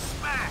 Iceberg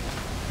smash!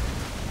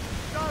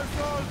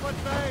 Don't all but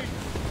mate!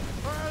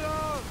 Fire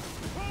along!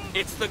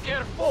 It's the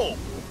Careful.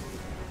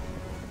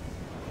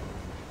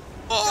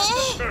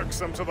 Oh!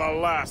 Irksome to the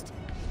last.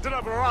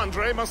 Deliver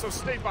Andre must have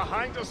stayed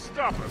behind to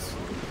stop us.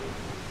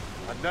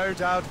 And no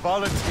doubt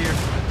volunteered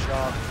for the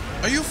job.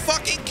 Are you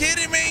fucking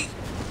kidding me?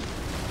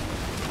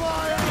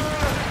 Fire!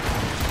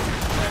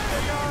 Get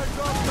the yards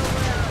off the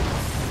wind!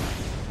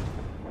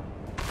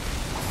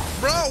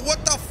 Bro,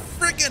 what the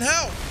freaking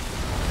hell?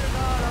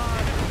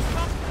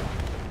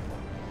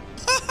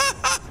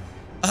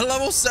 At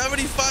level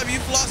 75,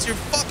 you've lost your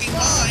fucking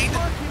mind.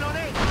 Working on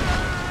it.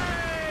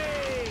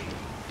 Hey!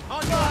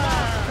 On your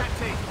mark,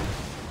 Captain.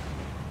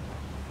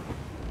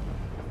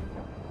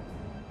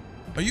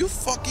 Are you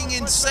fucking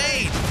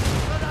insane?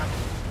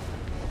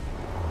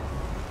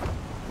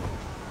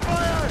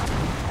 Fire!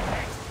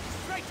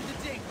 Straight to the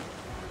deep.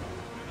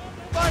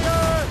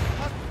 Fire!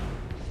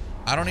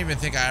 I don't even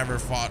think I ever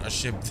fought a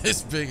ship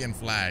this big in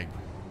Flag.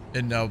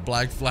 In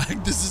Black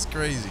Flag. This is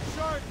crazy.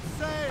 Short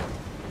sail!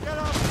 Get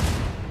up!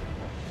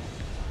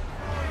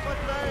 But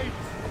late!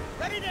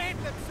 Ready to hit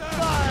them, sir.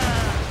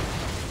 Fire!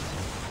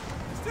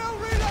 Still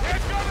reloading.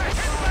 They're gonna hit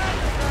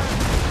them!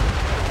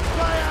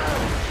 Fire!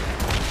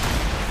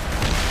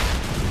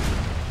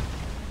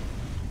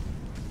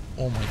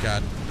 Oh my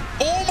God.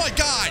 Oh my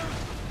God!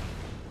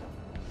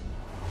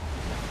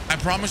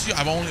 promise you,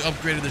 I've only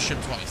upgraded the ship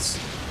twice.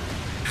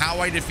 How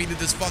I defeated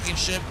this fucking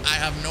ship, I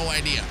have no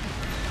idea.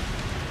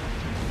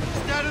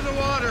 It's out of the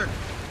water.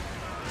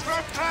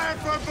 Prepare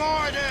for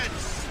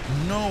boardings.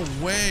 No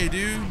way,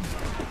 dude.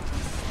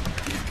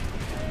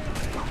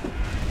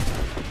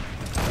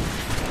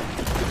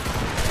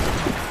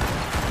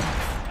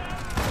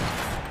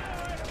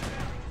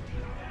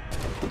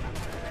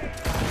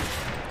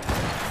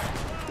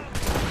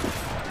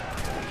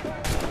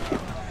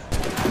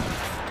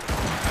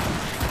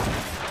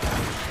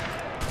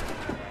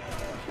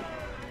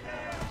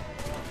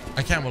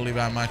 I can't believe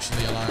I'm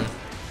actually alive.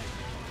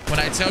 When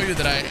I tell you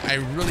that I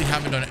really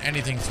haven't done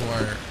anything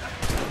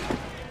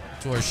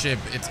to our ship,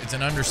 it's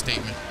an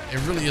understatement. It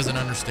really is an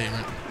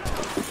understatement.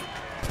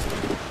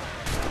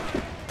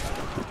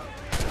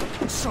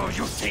 So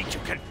you think you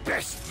can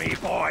best me,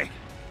 boy?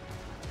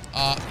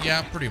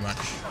 Yeah, pretty much.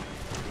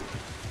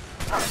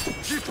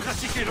 J'ai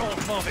pratiqué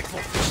longuement avec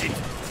mon fusil.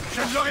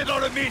 Je l'aurai dans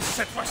le mille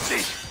cette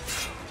fois-ci.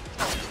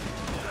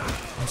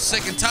 I'm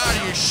sick and tired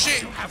of your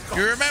shit.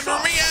 You remember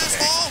me,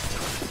 asshole?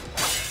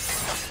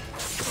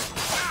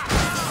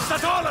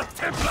 Is that all a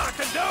Templar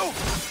can do?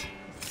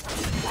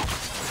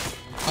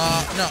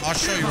 No, I'll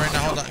show you right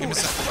now. Hold on, give me a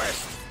second.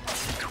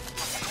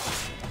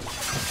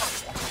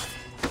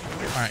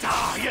 All right.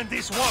 Die in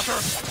this water.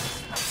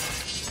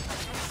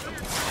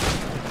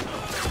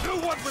 No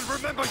one will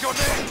remember your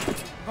name.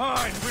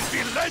 Mine will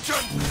be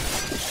legend.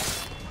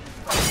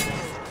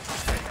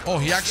 Oh,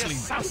 he actually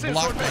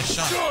blocked my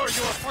shot. Sure,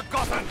 you are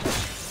forgotten.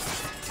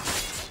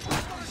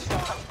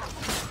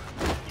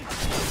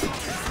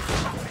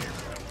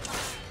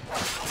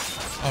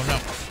 Oh no.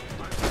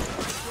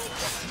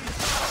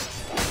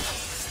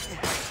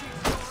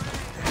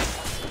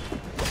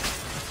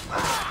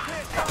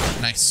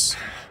 Nice.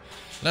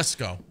 Let's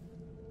go.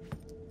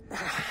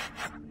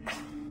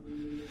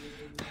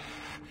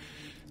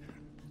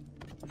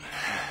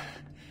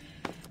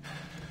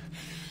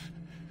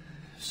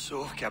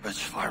 So, cabbage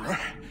farmer,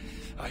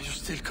 are you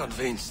still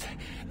convinced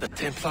the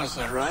Templars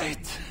are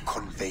right?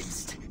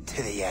 Convinced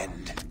to the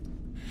end.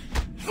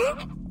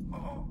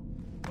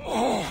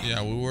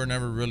 Yeah, we were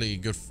never really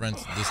good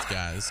friends with this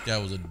guy. This guy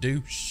was a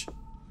douche.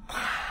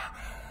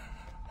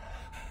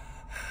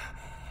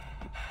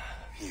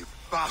 You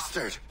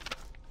bastard!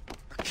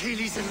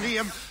 Achilles and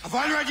Liam have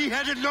already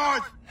headed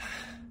north!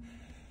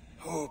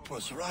 Hope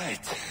was right.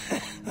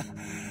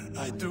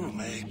 I do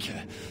make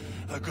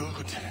a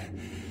good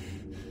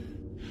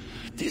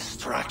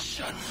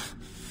distraction.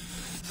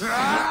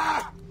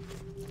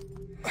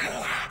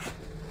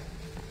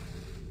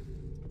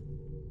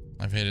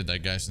 I've hated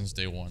that guy since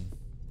day one.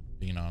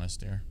 Being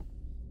honest here.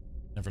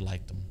 Never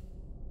liked him.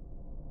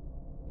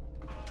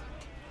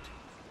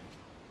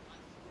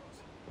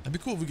 That'd be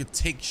cool if we could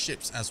take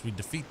ships as we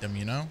defeat them,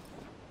 you know?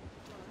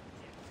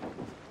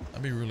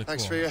 That'd be really cool.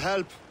 Thanks for your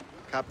help,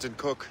 Captain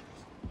Cook.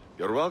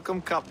 You're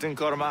welcome, Captain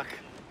Cormac.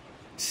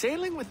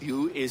 Sailing with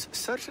you is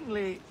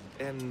certainly,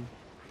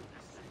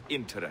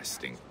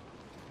 interesting.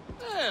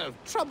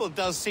 Trouble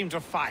does seem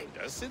to find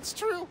us, it's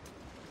true.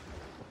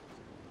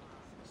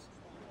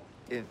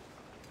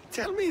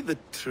 Tell me the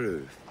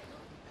truth.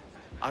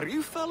 Are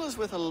you fellas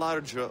with a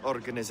larger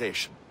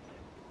organization?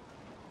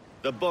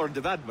 The Board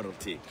of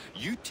Admiralty.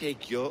 You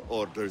take your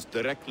orders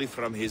directly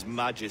from His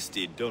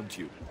Majesty, don't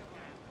you?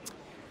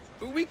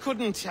 We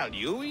couldn't tell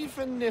you,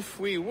 even if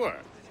we were.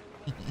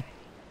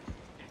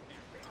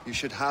 You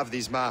should have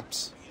these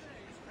maps.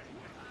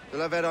 The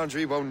La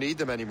Vedendry won't need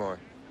them anymore.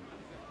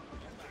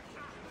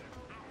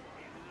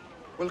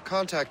 We'll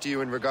contact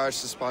you in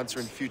regards to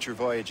sponsoring future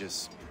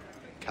voyages,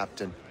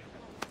 Captain.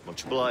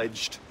 Much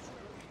obliged.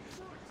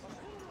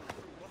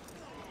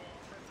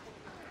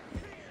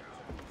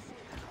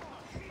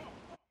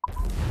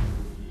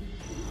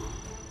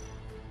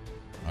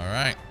 All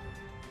right.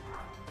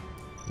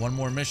 One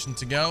more mission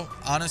to go.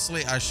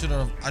 Honestly, I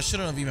shouldn't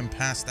have even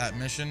passed that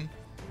mission.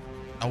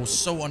 I was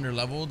so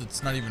underleveled,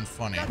 it's not even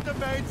funny. Get the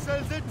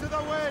mainsails into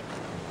the wind!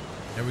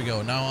 There we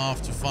go. Now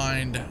off to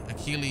find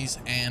Achilles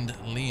and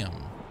Liam.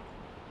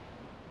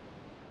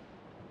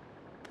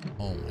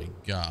 Oh my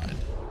god.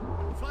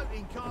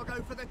 Floating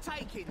cargo for the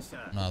taking,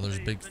 sir. No, there's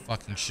big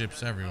fucking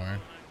ships everywhere.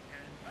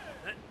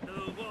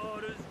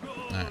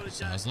 Alright,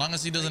 so as long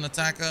as he doesn't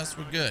attack us,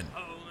 we're good.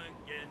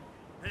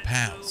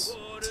 Pals.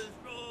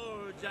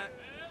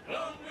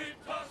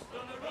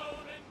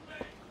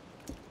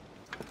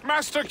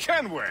 Master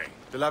Kenway!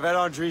 The La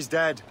Vedendry's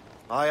dead.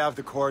 I have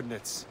the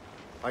coordinates.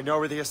 I know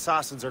where the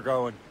assassins are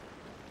going.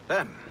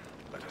 Then,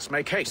 let us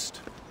make haste.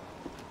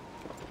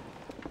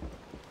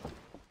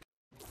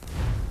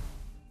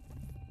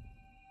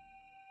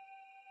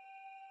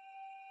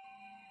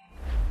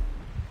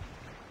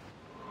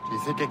 Do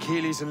you think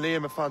Achilles and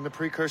Liam have found the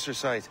precursor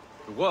site?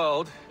 The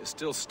world is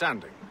still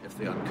standing. If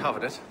they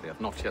uncovered it, they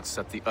have not yet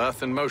set the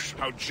Earth in motion.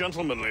 How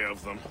gentlemanly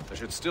of them. There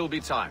should still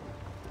be time.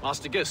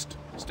 Master Gist,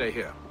 stay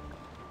here.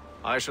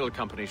 I shall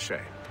accompany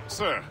Shay.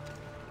 Sir,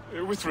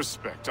 with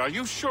respect, are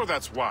you sure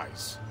that's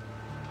wise?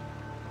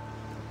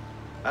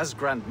 As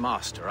Grand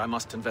Master, I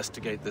must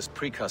investigate this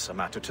precursor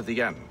matter to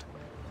the end.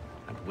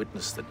 and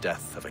witness the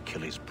death of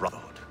Achilles'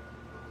 brotherhood.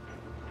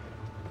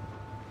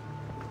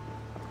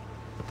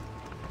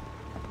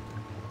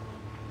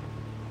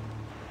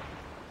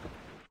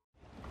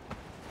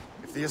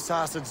 If the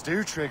assassins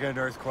do trigger an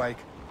earthquake,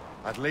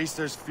 at least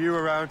there's few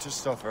around to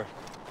suffer.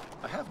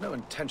 I have no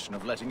intention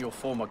of letting your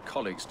former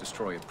colleagues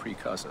destroy a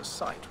precursor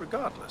site,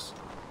 regardless.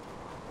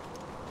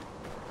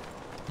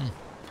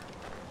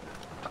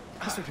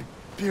 This would be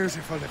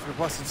beautiful if it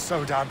wasn't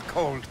so damn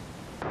cold.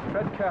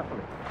 Tread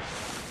carefully.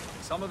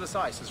 Some of this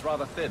ice is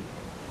rather thin.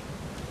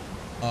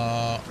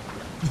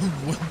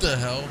 What the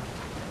hell?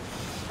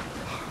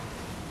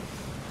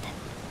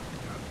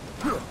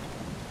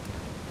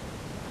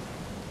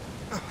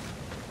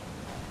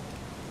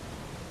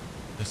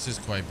 This is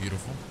quite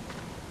beautiful.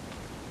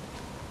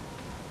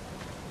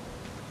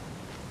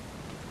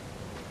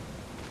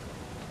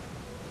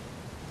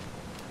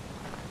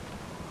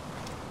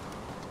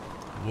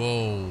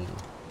 Whoa.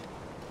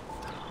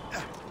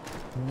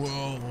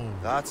 Whoa.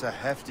 That's a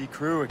hefty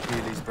crew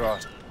Achilles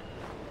brought.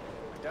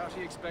 I doubt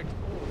he expects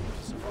all of you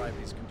to survive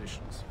these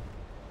conditions.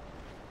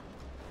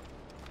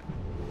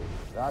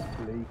 That's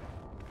bleak,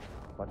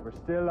 but we're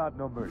still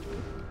outnumbered.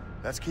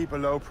 Let's keep a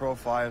low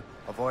profile,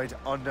 avoid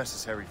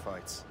unnecessary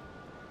fights.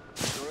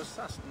 Your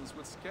assassins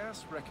would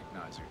scarce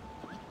recognize you.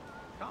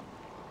 Come,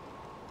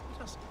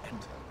 let us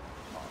enter.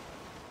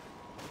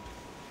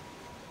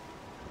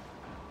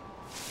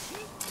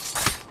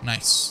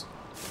 Nice.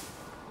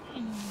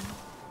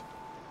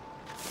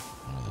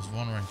 Oh, there's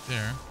one right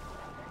there.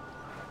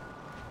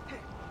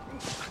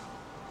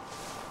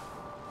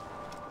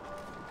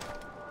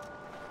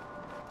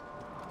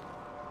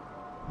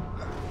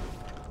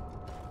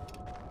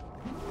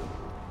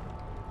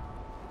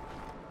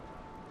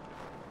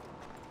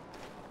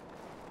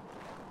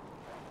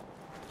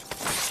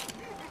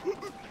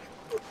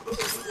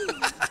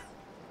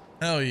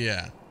 Hell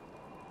yeah.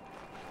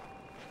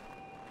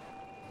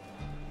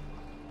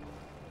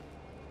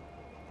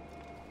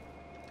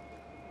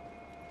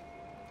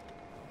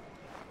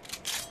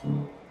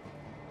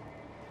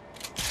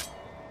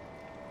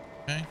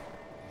 Okay.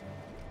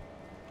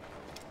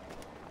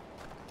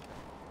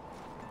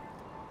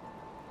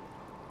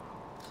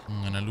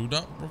 I'm gonna loot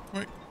up real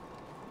quick.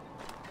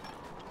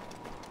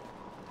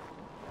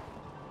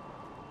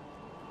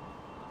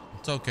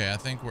 It's okay. I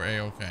think we're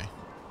A-okay.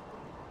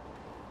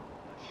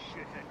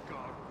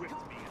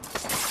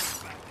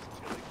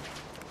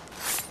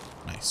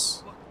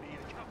 Nice.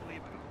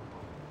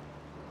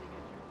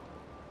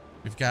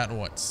 We've got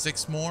what,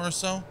 6 more or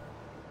so,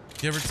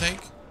 give or take.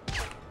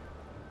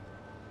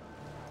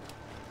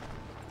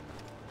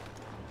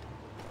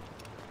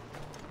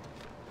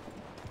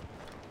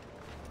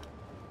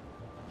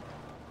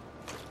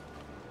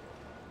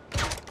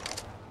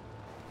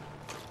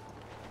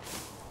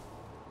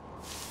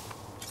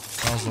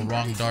 That was the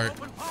wrong dart.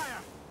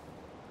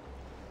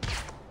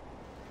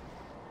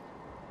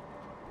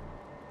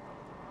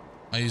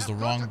 I used the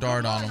wrong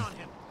dart on him.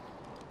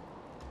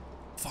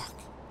 Fuck.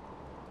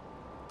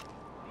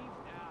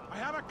 I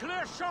have a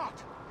clear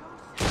shot.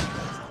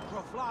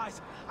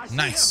 Flies. I see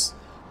Nice.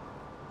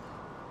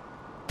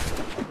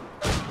 him.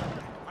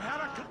 I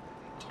have a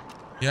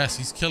Yes,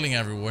 he's killing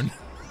everyone.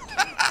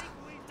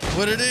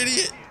 What an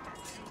idiot.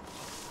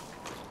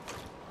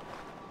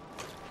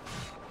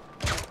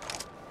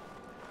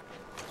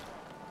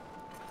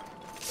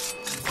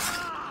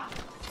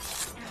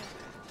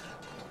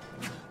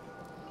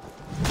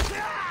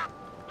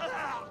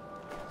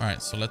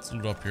 Alright, so let's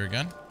loot up here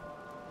again.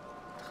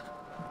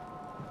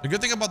 The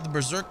good thing about the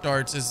berserk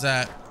darts is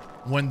that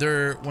when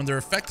their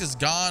effect is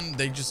gone,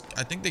 they just,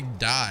 I think they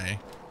die.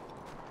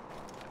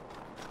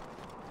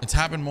 It's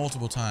happened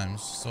multiple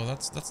times, so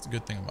that's the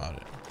good thing about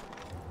it.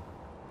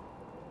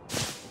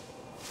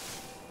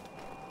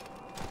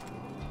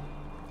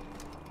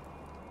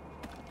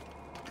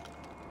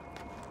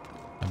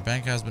 My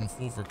bank has been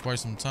full for quite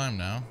some time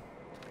now.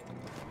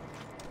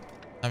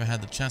 Haven't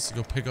had the chance to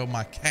go pick up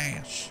my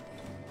cash.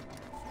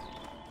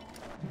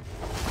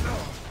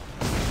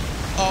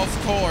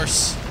 Of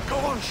course. Go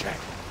on, Shay.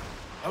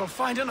 I will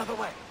find another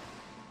way.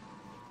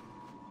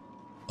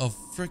 Of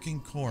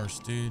freaking course,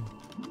 dude.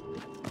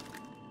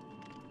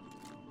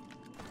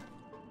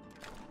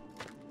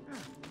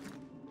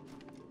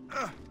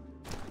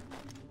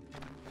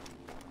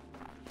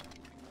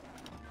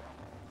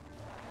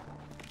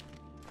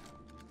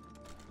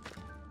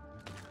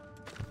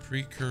 The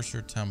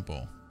precursor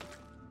temple.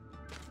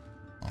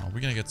 Oh,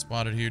 we're gonna get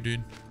spotted here,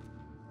 dude.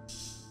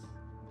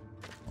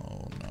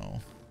 Oh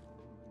no.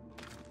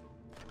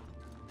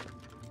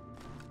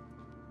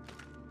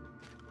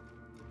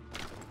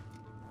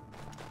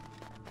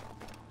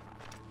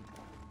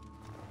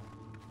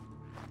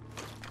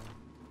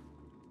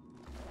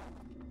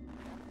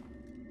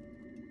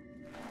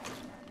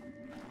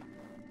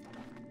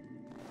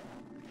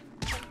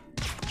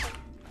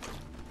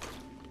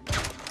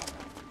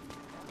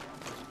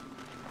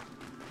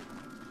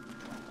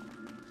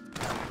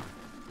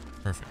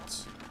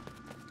 Perfect.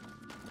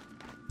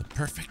 The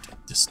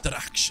perfect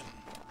distraction.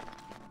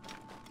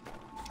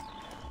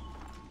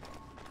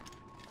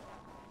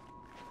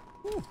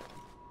 Woo.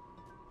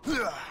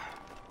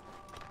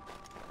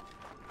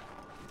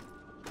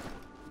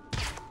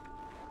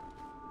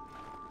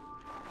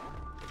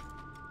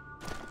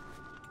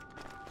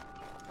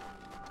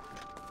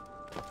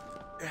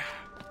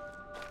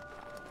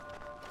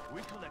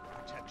 We collect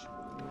protection.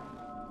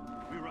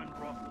 We run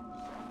brothels.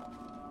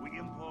 We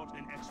import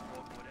and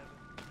export whatever.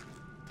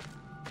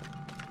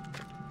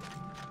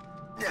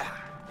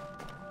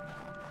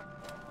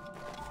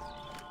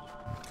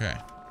 Okay.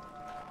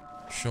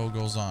 Show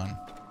goes on.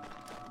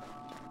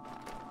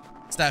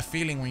 It's that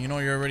feeling when you know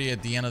you're already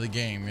at the end of the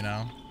game, you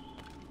know?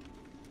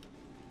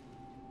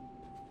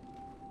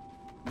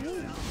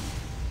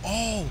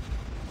 Oh!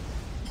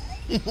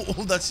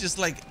 That's just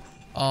like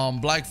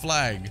Black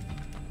Flag.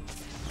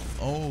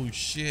 Oh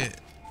shit.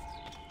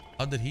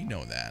 How did he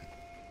know that?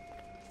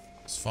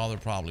 His father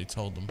probably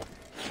told him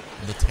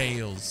the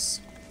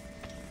tales.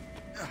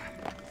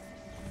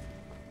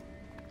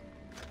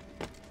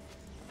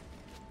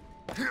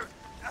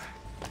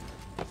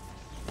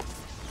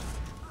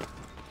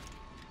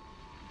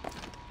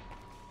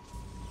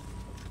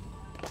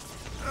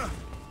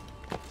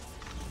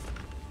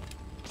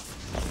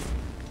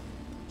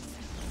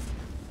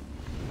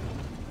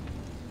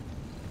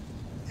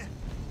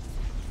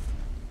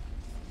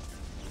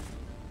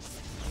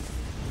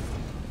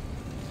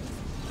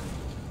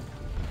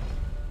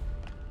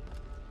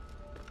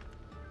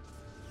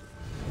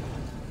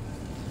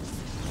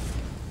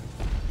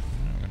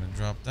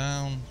 Drop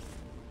down.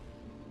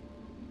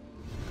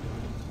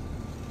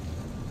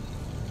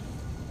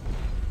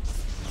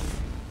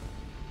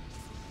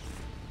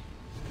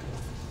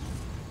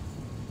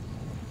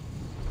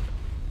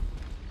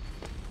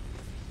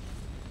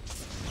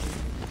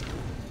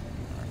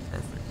 Alright,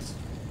 perfect.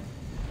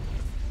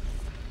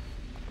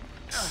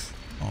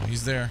 Oh,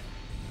 he's there.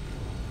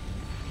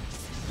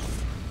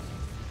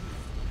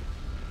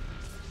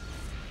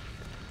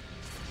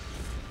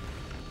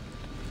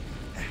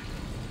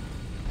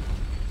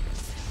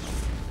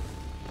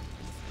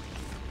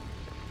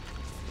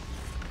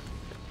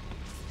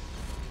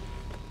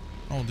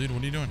 Oh, dude,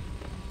 what are you doing?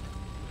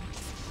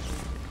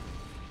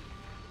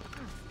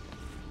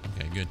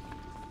 Okay, good.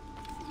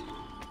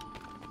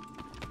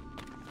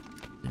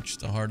 Reach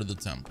the heart of the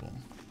temple.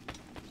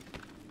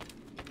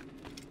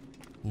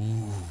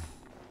 Ooh.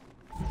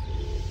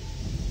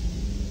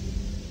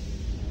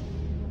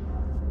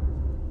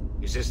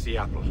 Is this the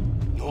apple?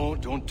 No,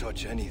 don't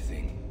touch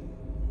anything.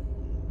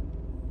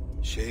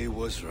 Shay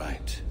was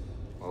right.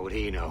 What would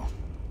he know?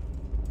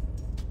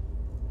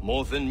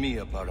 More than me,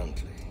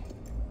 apparently.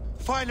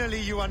 Finally,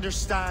 you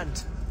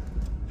understand.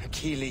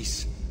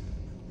 Achilles.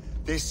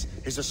 This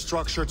is a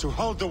structure to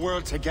hold the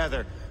world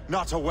together,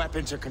 not a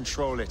weapon to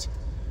control it.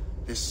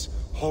 This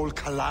whole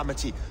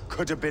calamity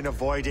could have been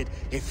avoided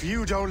if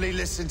you'd only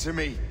listened to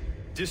me.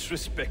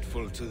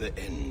 Disrespectful to the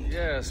end.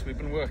 Yes, we've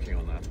been working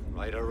on that.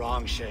 Right or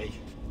wrong, Shay.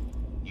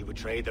 You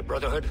betrayed the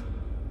Brotherhood,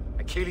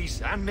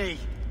 Achilles, and me.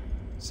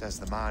 Says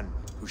the man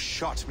who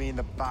shot me in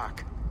the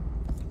back.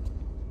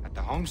 At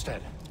the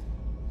homestead.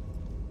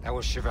 That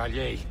was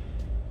Chevalier.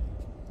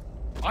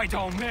 I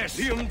don't miss!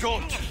 Liam,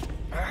 don't!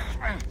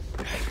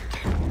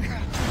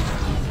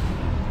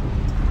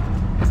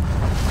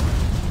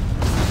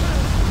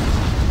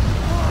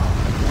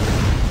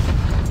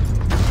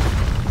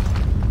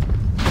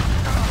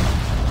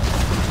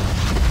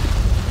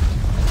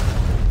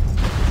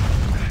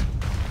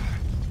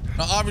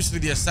 Now, obviously,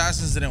 the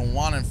assassins didn't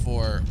want it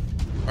for,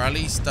 or at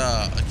least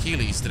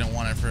Achilles didn't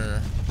want it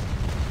for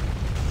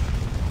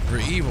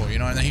evil, you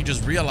know, and then he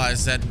just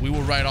realized that we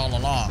were right all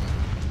along.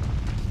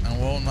 And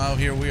well, now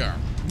here we are.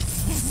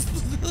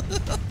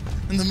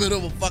 In the middle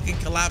of a fucking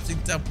collapsing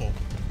temple.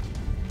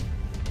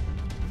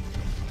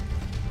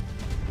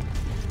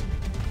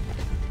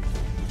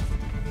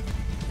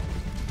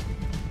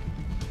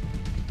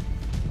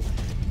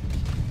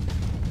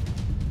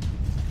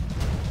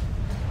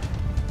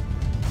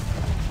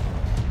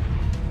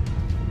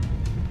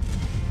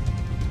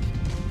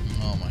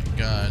 Oh my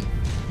God.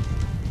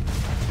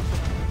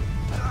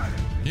 Are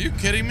you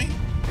kidding me?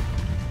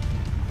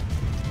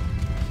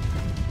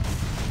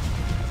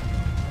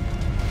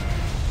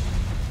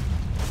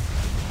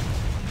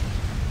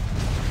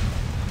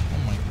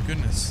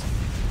 Goodness.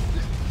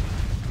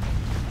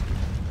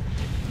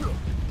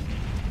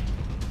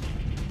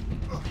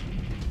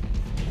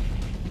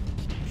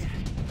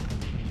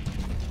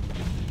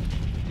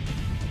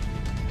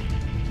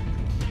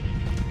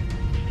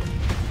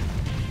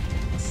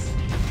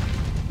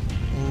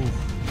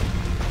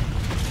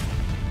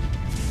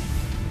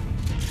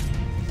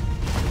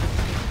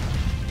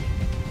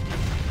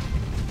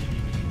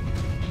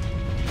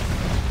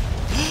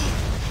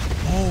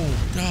 Oh,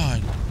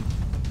 God.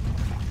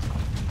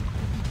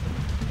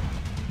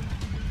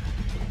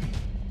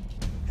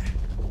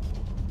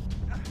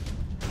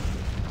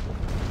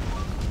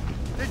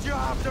 You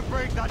have to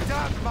bring the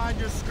damn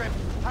manuscript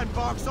and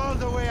box all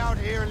the way out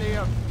here,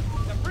 Liam.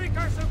 The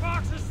precursor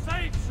box is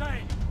safe,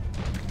 Shay.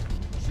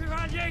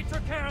 Chevalier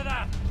took care of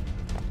that.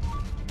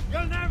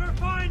 You'll never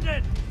find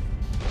it.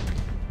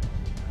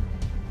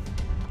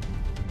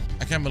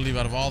 can't believe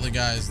out of all the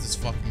guys, this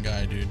fucking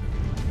guy, dude.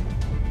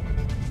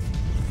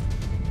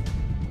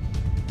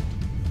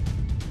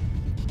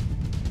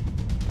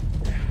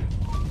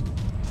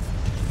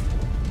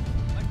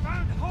 I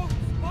found Hope's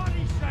body,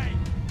 Shay.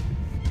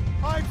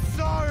 I'm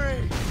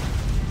sorry.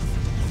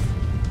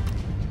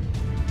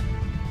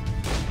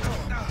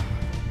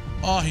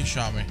 Oh, he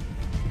shot me.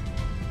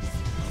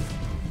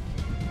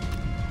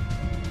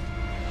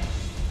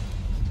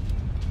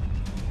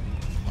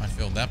 I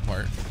failed that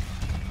part.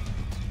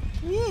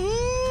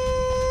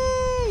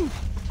 Woohoo!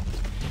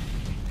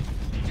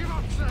 Give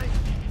up, Shay.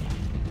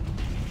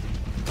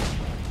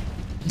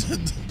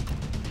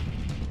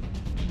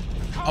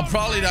 I'm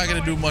probably not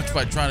gonna do much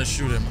by trying to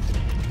shoot him.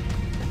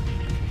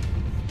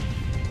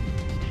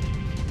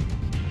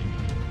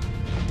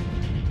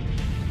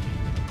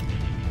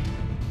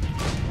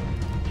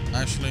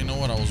 Actually, you know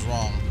what? I was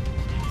wrong.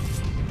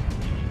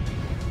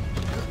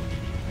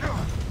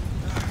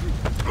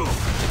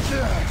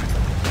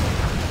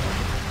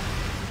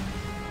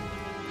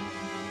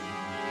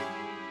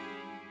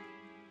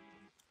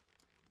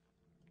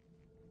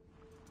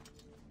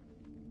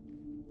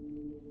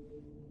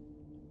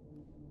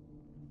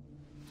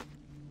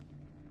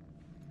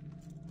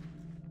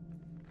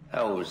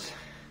 I was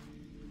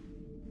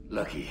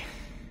lucky.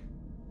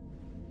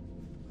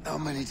 How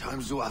many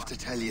times do I have to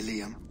tell you,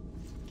 Liam?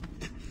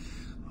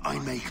 I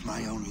make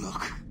my own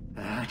luck.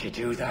 How'd you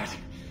do that,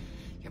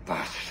 you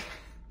bastard?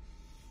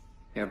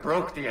 You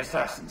broke the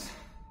assassins.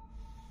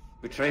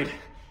 Betrayed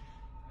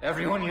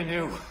everyone you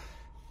knew.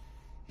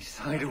 You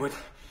sided with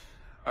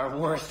our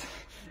worst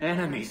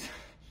enemies.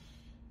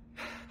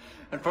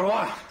 And for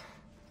what?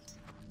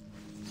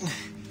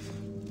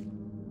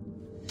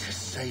 To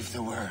save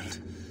the world.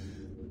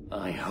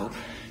 I hope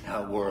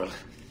that world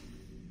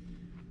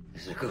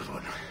is a good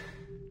one.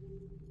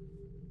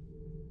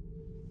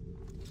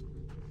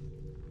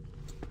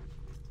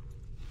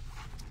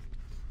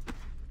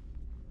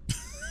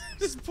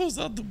 Just pulls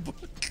out the book.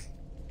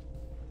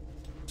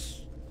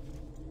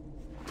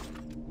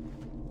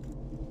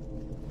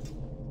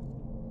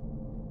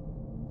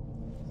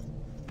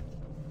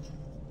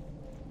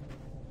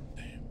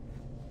 Damn.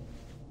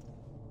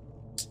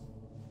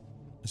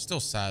 It's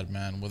still sad,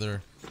 man.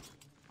 Whether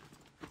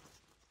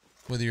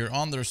you're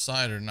on their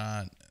side or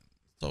not,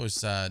 it's always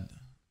sad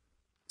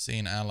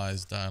seeing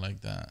allies die like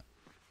that.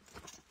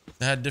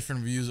 They had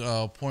different views,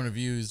 point of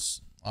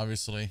views,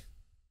 obviously.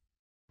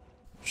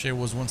 Shay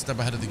was one step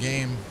ahead of the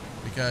game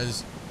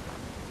because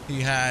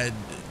he had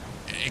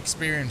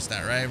experienced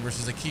that, right?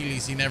 Versus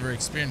Achilles, he never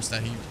experienced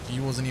that. He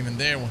wasn't even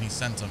there when he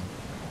sent him.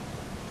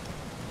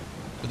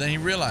 But then he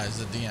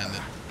realized at the end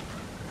that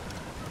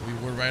we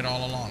were right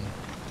all along.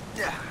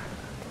 Yeah.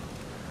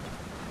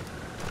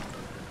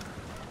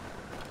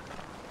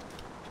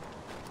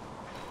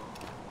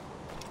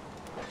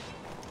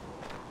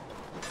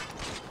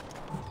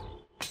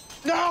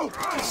 No!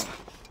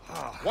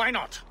 Why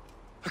not?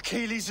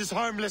 Achilles is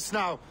harmless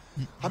now.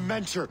 A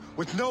mentor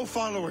with no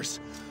followers.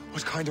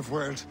 What kind of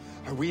world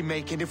are we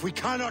making if we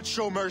cannot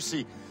show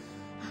mercy?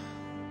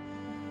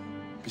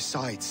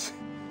 Besides,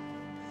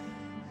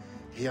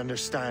 he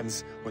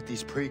understands what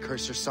these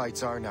precursor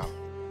sites are now.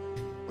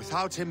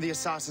 Without him, the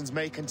assassins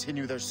may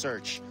continue their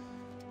search.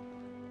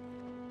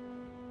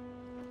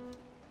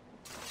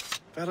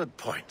 Valid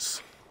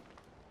points.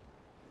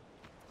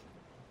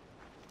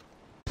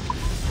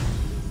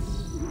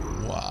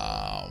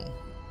 Wow.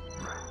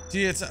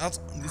 See, it's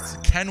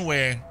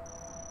Kenway.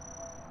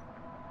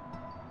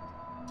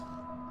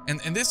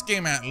 And in this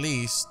game, at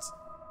least,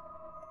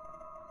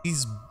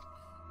 he's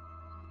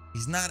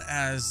not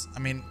as, I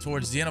mean,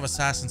 towards the end of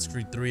Assassin's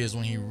Creed 3 is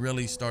when he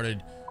really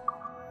started.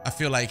 I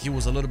feel like he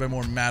was a little bit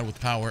more mad with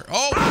power.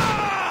 Oh!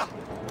 Ah!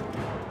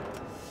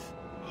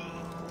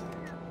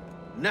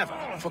 Never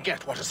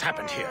forget what has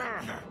happened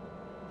here.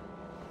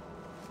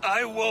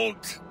 I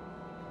won't.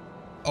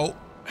 Oh,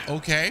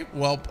 okay.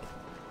 Well,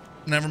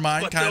 never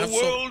mind. But Kind the of.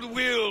 world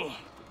will.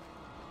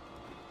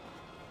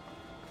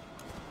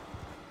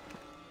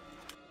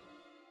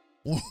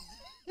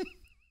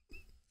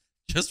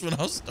 Just when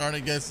I was starting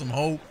to get some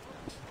hope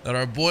that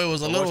our boy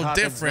was a little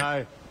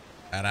different,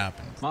 that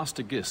happened.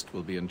 Master Gist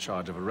will be in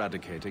charge of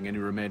eradicating any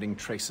remaining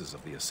traces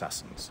of the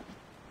assassins.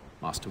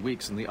 Master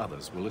Weeks and the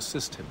others will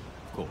assist him,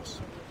 of course.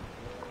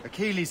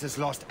 Achilles has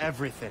lost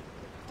everything.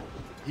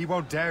 He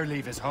won't dare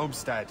leave his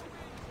homestead.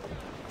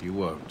 You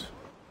won't.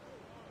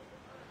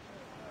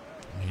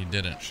 He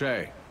didn't.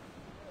 Shay,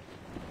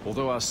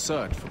 although our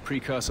search for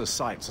precursor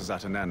sites is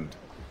at an end,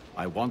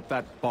 I want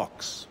that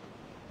box.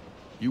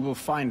 You will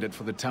find it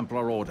for the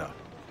Templar Order,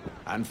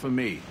 and for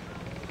me.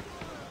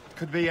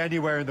 Could be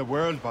anywhere in the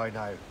world by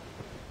now.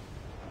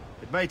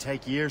 It may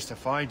take years to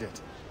find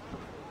it.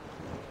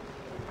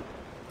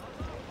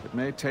 It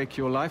may take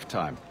your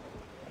lifetime.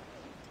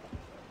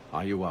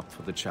 Are you up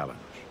for the challenge?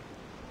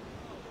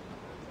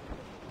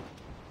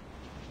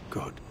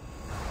 Good.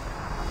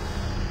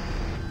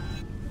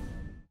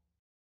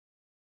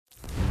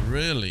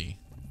 Really?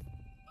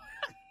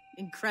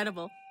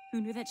 Incredible. Who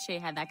knew that Shay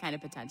had that kind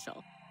of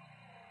potential?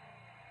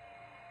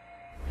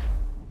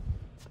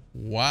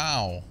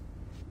 Wow.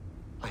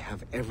 I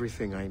have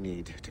everything I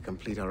need to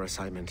complete our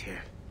assignment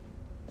here.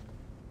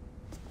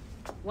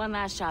 One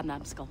last job,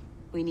 Numbskull.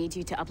 We need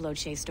you to upload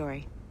Shay's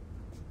story.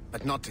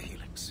 But not to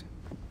Helix.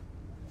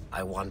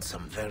 I want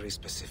some very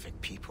specific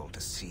people to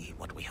see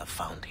what we have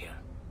found here.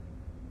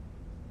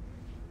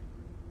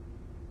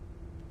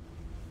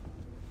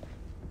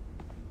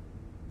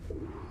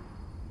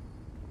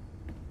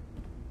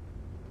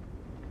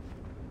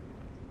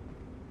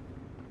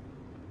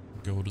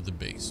 Go to the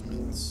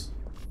basements.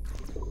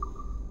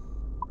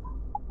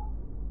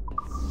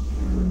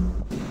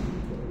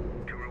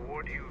 To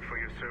reward you for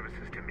your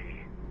services to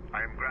me,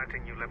 I am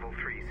granting you level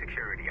 3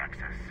 security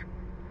access.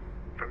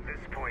 From this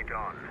point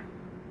on,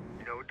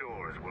 no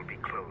doors will be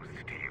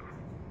closed to you.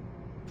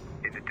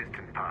 In the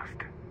distant past,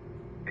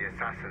 the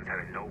Assassins had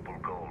a noble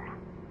goal,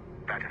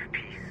 that of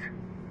peace.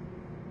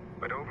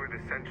 But over the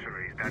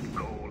centuries, that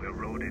goal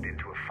eroded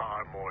into a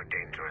far more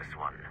dangerous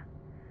one.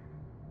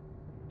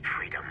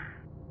 Freedom.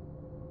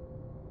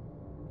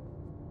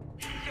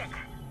 Shit.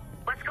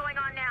 What's going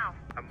on now?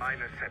 A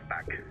minor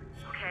setback.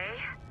 Okay.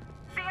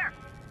 There!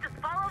 Just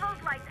follow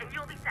those lights and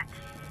you'll be set.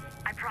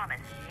 I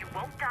promise, you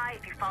won't die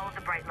if you follow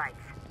the bright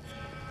lights.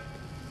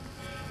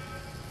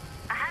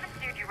 I haven't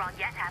steered you wrong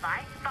yet, have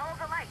I? Follow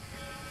the lights.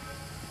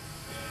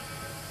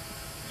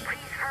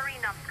 Please hurry,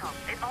 Numbskull.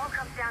 It all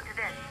comes down to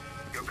this.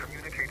 Your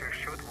communicator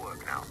should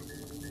work now.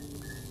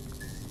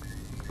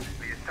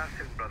 The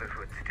Assassin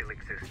Brotherhood still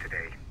exists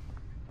today,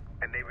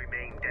 and they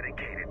remain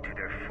dedicated to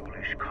their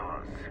foolish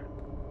cause.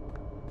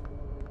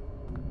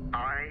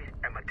 I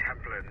am a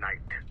Templar Knight.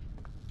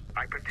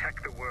 I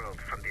protect the world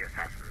from the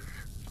Assassins.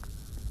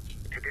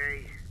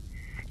 Today,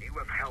 you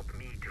have helped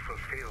me to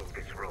fulfill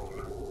this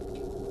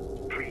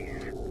role.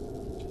 Please,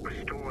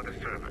 restore the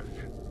servers.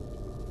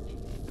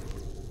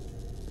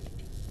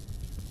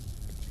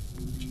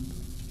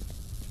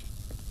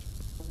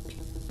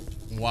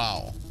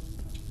 Wow.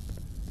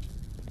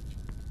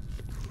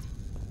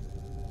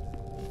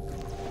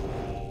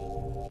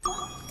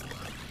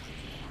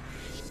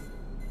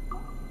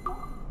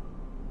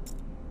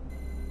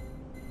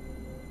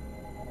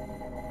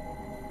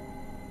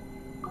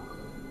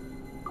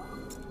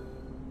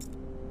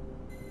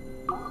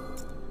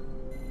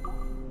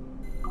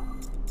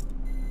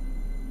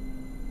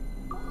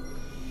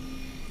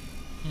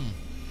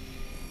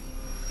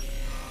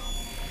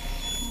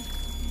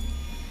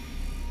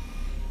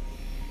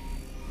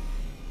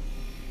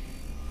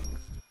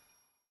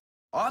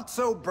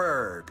 Otto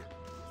Berg,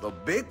 the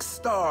big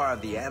star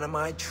of the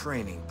Animi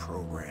training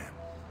program.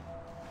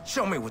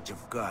 Show me what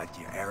you've got,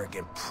 you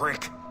arrogant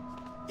prick.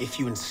 If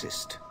you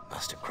insist,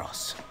 Master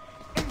Cross.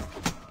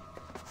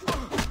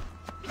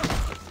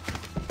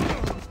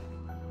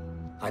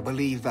 I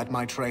believe that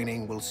my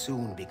training will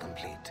soon be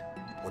complete.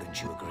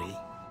 Wouldn't you agree?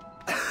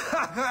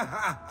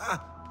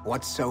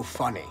 What's so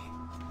funny?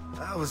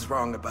 I was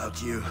wrong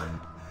about you.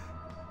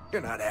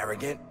 You're not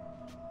arrogant.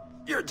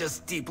 You're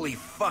just deeply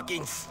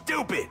fucking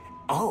stupid.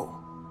 Oh.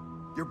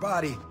 Your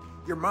body,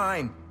 your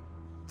mind,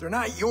 they're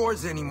not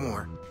yours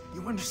anymore.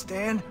 You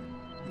understand?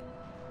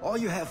 All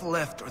you have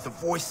left are the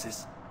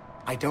voices.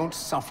 I don't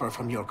suffer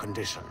from your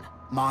condition.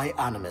 My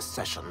Animus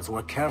sessions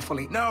were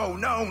carefully— No,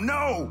 no,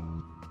 no!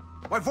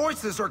 My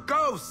voices are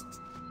ghosts!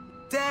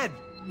 Dead!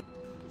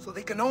 So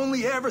they can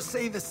only ever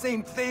say the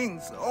same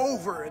things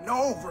over and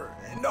over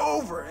and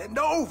over and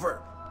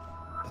over.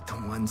 But the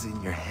ones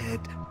in your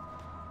head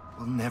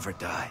will never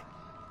die.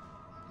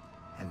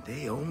 And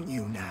they own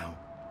you now.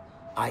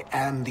 I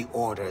am the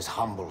Order's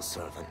humble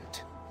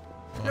servant.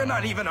 You're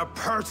not even a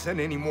person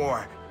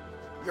anymore.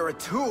 You're a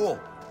tool,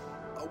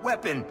 a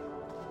weapon,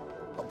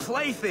 a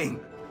plaything.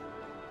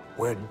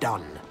 We're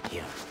done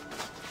here.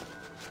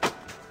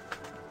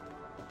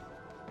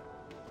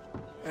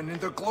 And in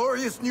the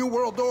glorious New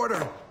World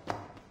Order,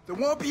 there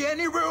won't be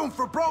any room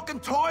for broken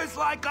toys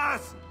like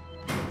us!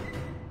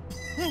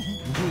 Who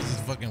is this,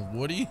 fucking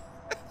Woody?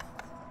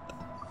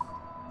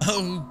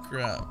 Oh,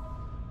 crap.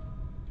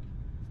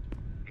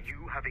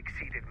 You have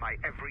exceeded my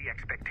every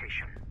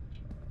expectation.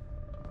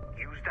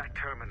 Use that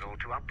terminal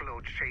to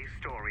upload Shay's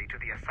story to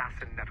the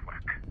Assassin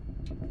Network.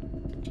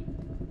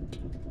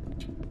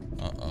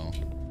 Uh-oh.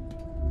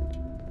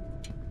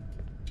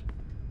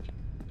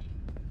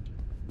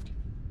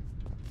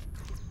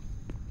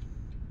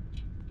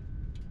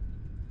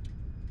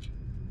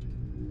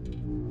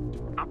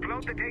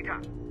 Upload the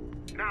data.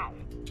 Now.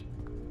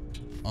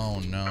 Oh,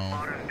 no. The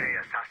modern-day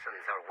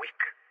assassins are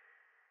weak.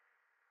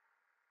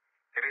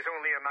 It is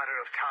only a matter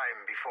of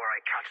time before I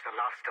catch the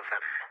last of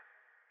them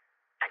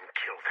and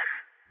kill them.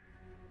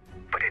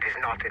 But it is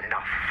not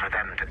enough for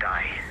them to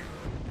die.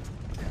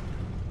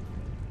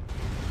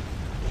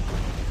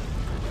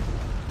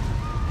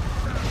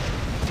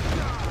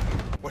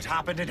 What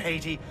happened in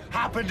Haiti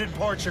happened in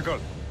Portugal.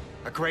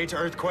 A great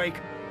earthquake.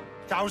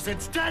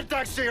 Thousands dead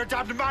thanks to your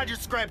damned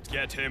manuscript!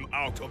 Get him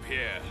out of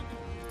here.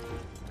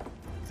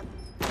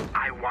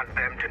 I want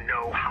them to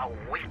know how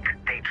weak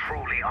they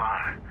truly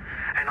are.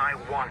 And I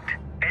want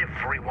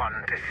everyone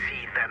to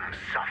see them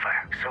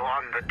suffer. So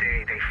on the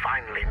day they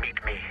finally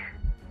meet me,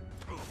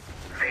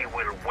 they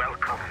will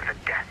welcome the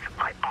death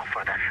I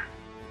offer them.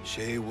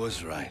 Shay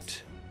was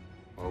right.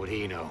 What would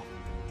he know?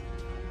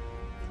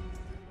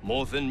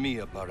 More than me,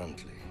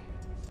 apparently.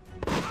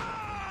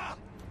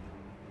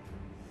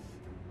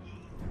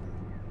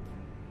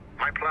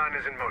 My plan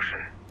is in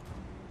motion.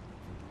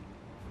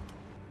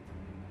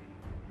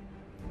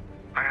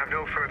 I have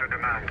no further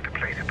demands to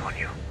place upon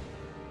you.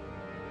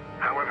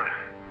 However,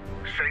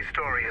 Shay's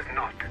story is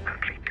not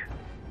complete.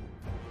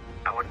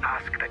 I would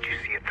ask that you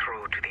see it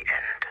through to the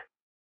end.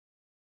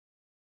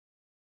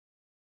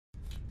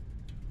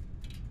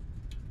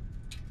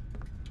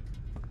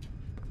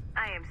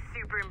 I am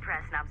super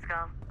impressed,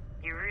 Numbskull.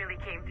 You really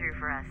came through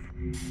for us.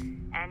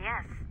 And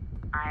yes,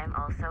 I am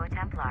also a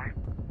Templar.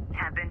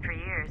 Have been for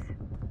years.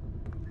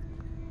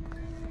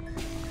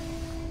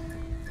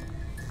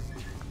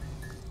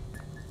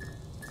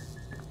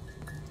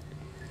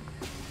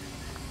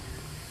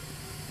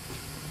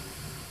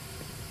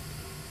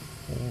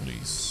 Holy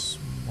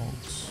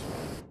smokes.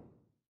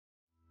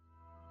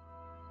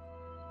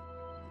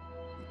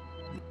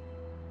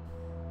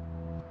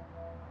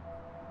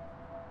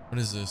 What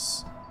is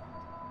this?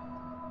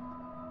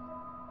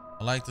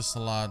 I like this a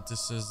lot.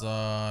 This is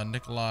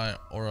Nikolai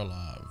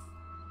Orlov.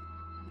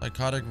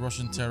 Psychotic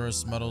Russian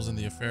terrorist meddles in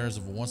the affairs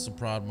of a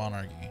once-a-proud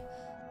monarchy.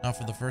 Now,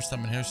 for the first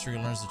time in history,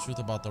 he learns the truth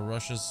about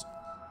Russia's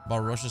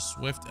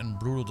swift and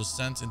brutal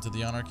descent into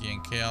the anarchy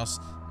and chaos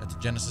at the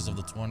genesis of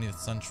the 20th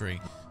century.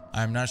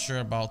 I am not sure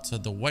about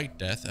the White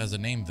Death as a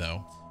name,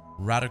 though.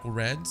 Radical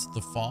Reds,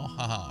 The Fall,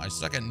 haha. I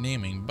suck at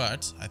naming,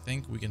 but I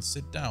think we can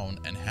sit down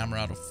and hammer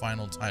out a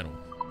final title.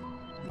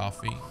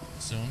 Coffee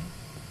soon.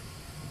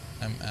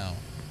 ML.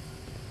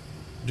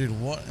 Dude,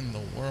 what in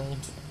the world?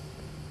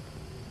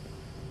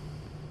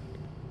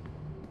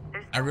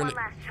 There's still one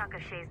last chunk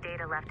of Shay's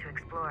data left to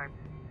explore.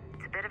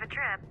 It's a bit of a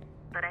trip,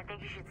 but I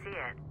think you should see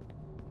it.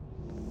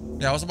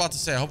 Yeah, I was about to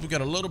say, I hope we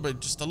get a little bit,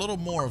 just a little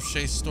more of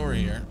Shay's story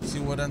here. See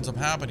what ends up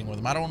happening with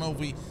him. I don't know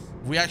if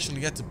we actually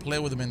get to play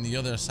with him in the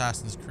other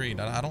Assassin's Creed.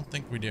 I don't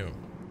think we do.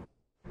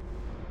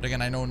 But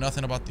again, I know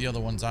nothing about the other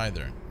ones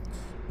either.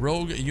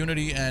 Rogue,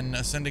 Unity, and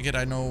Syndicate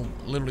I know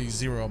literally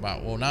zero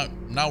about. Well,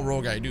 now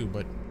Rogue I do,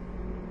 but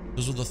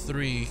those were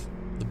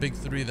the big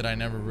three that I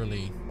never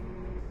really...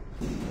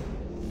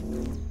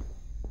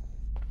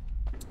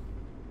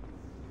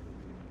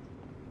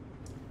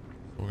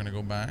 We're gonna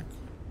go back.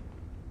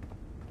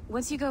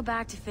 Once you go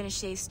back to finish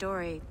Shay's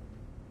story,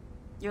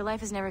 your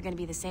life is never going to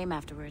be the same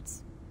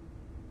afterwards.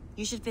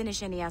 You should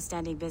finish any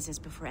outstanding business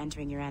before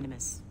entering your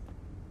animus.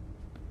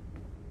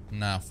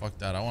 Nah, fuck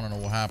that. I want to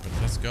know what happened.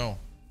 Let's go.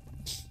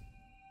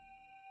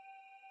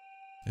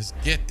 Let's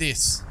get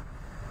this.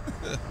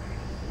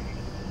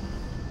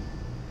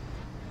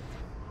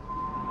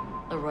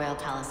 The Royal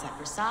Palace at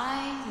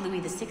Versailles,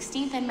 Louis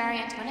XVI and Marie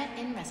Antoinette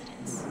in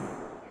residence.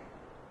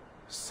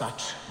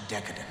 Such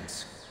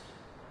decadence.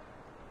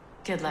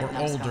 Good luck, or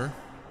older.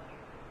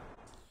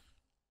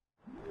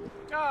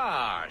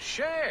 Ah,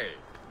 Shay.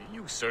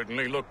 You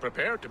certainly look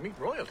prepared to meet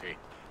royalty.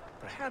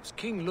 Perhaps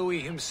King Louis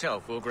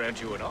himself will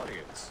grant you an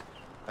audience.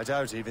 I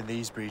doubt even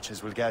these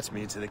breaches will get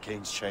me into the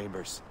king's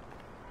chambers.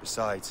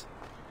 Besides,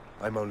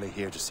 I'm only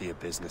here to see a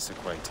business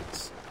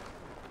acquaintance.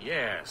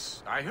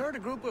 Yes, I heard a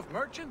group of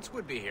merchants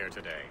would be here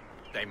today.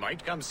 They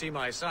might come see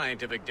my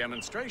scientific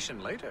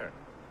demonstration later.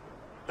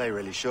 They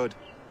really should.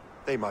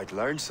 They might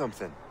learn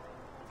something.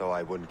 Though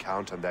I wouldn't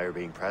count on their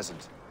being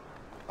present.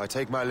 I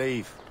take my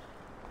leave.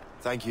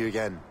 Thank you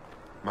again,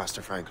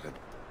 Master Franklin.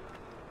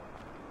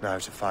 Now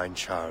to find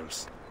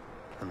Charles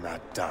and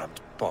that damned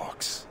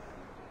box.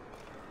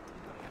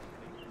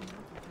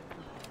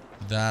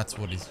 That's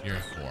what he's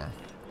here for.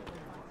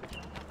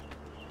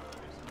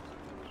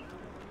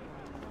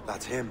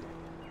 That's him.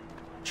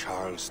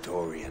 Charles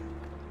Dorian.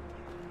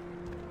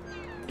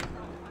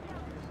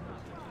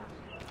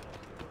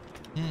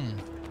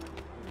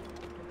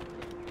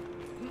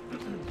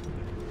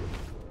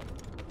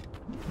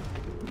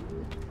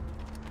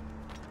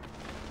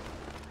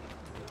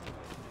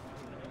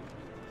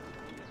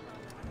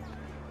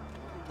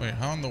 Wait,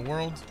 how in the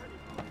world?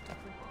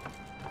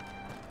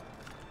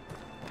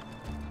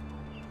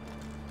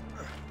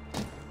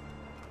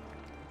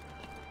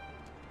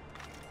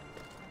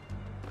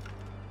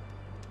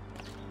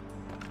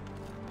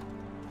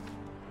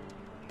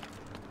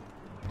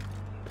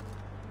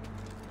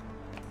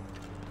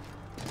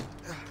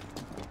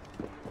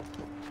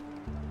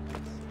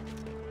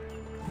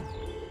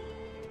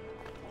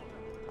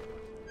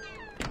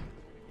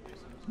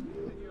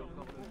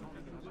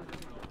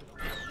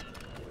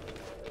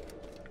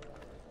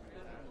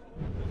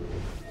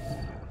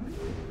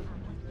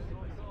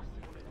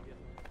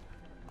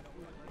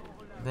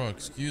 Bro,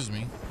 excuse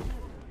me.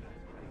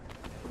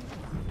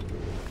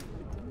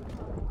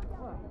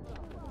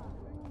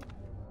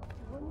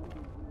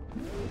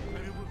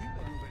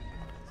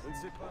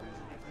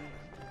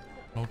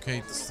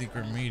 Locate the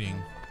secret meeting.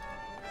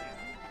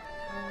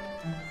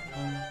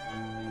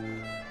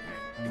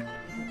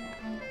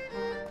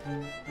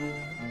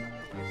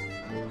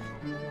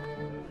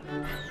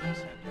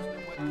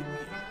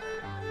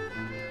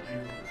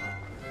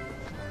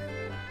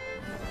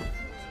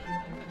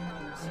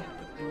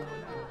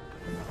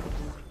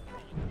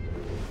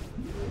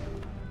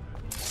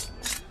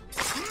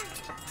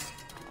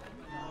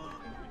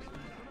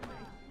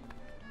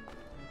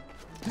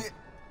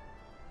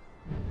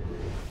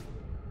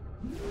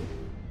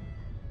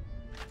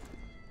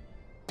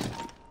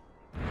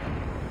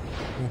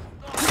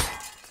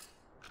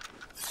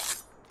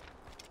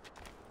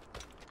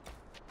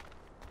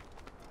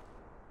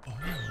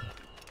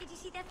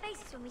 see their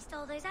faces when we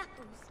stole those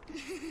apples?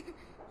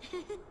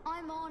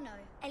 I'm Arno.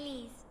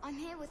 Elise. I'm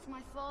here with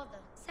my father.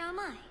 So am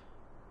I.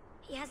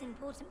 He has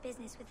important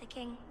business with the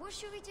king. What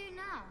should we do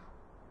now?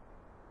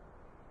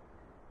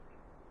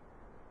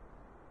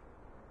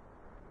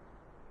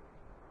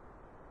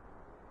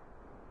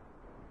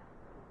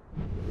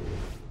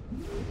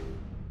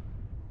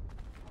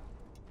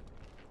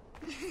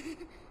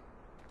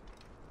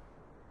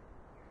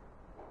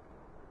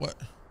 What?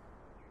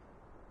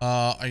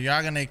 Are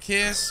y'all gonna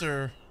kiss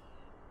or?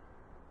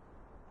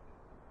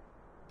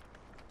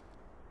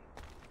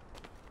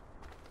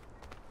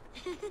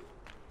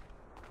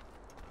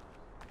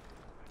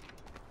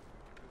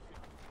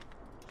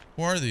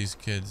 Who are these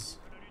kids?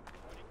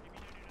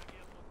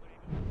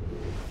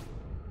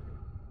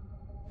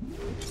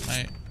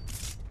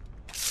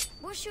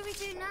 What should we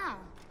do now?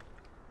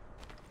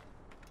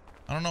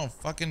 I don't know.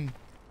 Fucking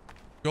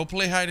go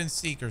play hide and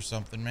seek or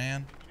something,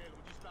 man.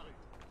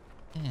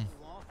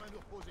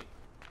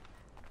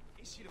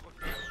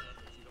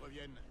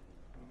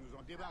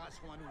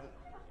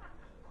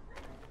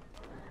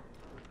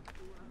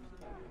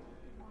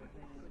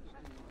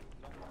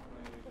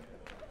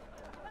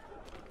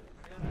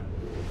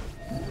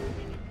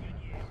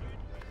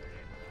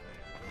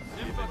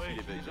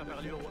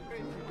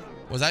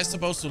 Was I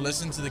supposed to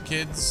listen to the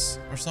kids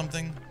or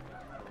something?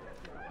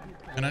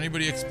 Can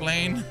anybody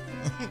explain?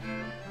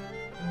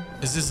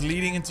 Is this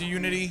leading into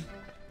Unity?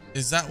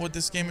 Is that what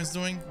this game is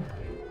doing?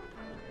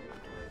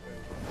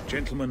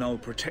 Gentlemen, I'll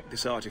protect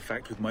this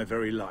artifact with my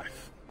very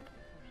life.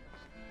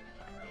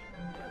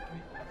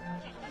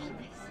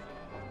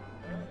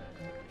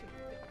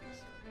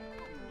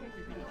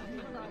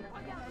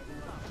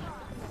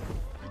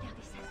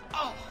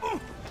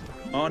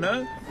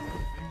 Arno?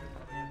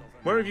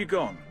 Where have you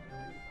gone?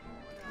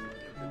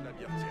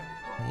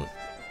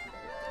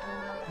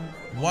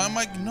 Why am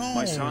I... No.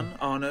 My son,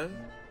 Arno?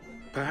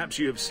 Perhaps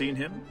you have seen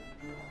him?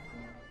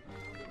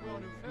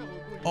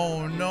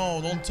 Oh no,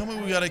 don't tell me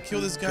we gotta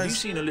kill this guy. Have you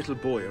seen a little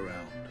boy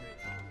around?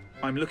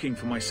 I'm looking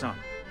for my son.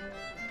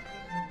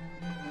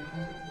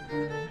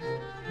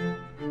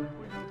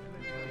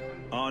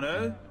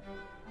 Arno?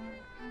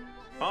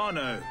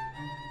 Arno?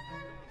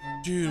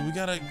 Dude, we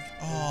gotta...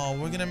 Oh,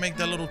 we're gonna make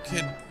that little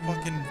kid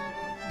fucking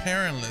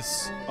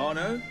parentless.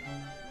 Arno?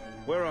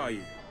 Where are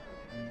you?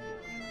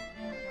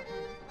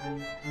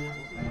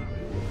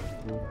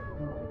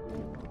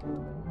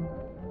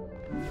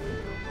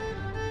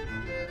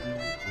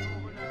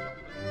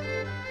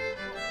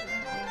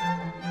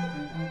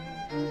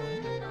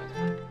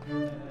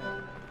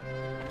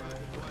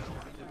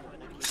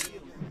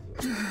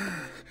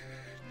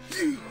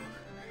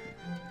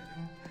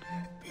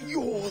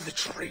 You're the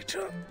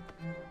traitor.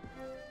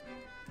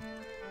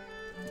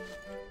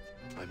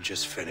 I'm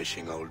just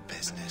finishing old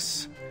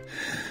business.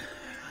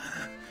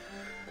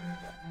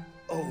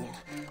 Old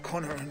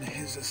Connor and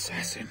his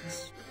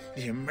assassins.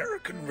 The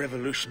American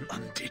Revolution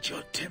undid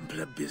your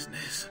Templar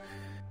business.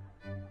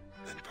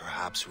 Then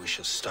perhaps we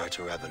shall start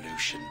a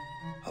revolution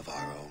of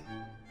our own.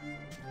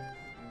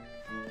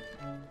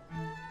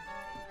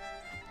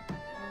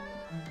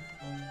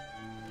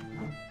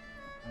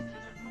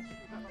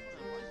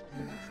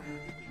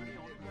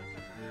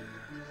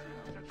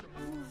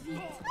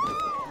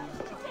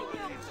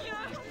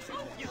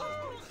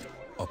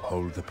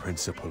 Uphold the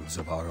principles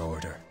of our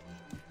order,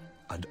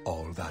 and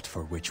all that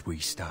for which we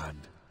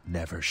stand.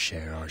 Never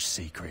share our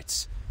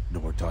secrets,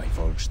 nor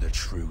divulge the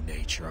true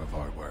nature of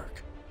our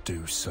work.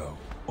 Do so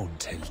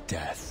until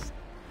death,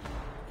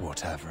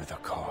 whatever the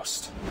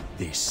cost.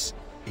 This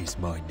is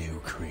my new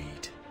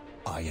creed.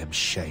 I am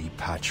Shay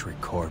Patrick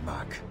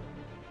Cormac,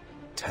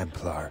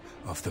 Templar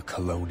of the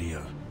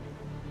Colonial,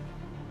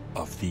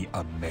 of the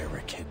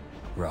American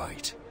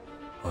right.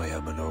 I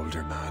am an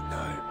older man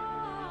now,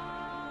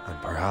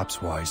 and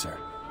perhaps wiser.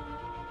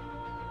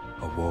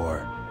 A war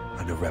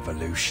and a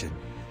revolution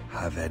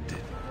have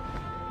ended,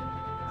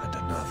 and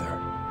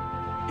another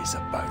is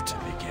about to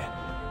begin.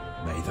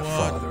 May the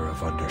Father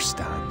of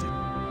Understanding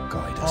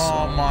guide us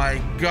all. Oh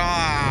my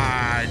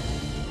God!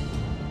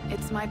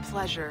 It's my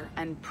pleasure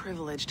and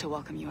privilege to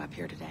welcome you up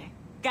here today.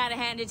 Gotta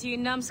hand it to you,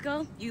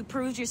 numbskull. You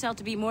proved yourself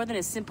to be more than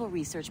a simple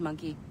research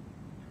monkey.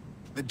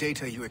 The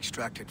data you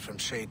extracted from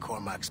Shay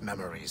Cormac's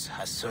memories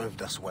has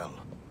served us well.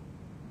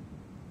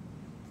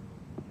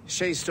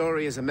 Shay's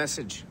story is a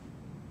message.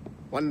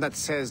 One that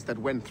says that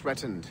when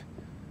threatened,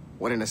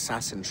 What an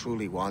assassin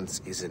truly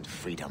wants isn't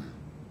freedom,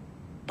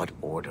 but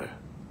order.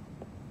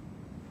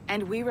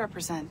 And we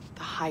represent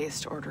the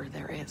highest order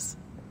there is.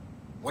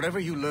 Whatever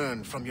you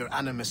learn from your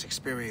Animus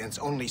experience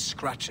only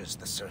scratches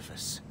the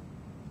surface.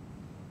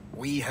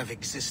 We have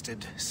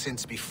existed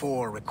since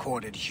before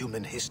recorded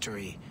human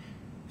history,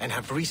 and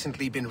have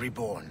recently been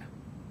reborn,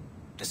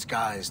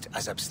 disguised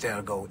as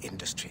Abstergo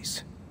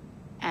Industries.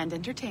 And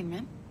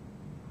entertainment.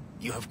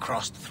 You have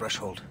crossed the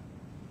threshold,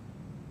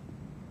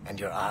 and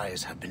your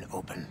eyes have been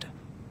opened.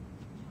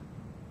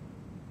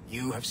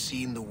 You have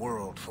seen the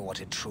world for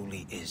what it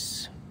truly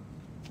is.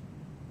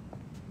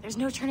 There's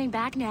no turning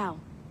back now.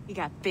 We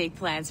got big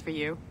plans for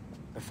you.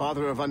 The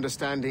Father of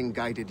Understanding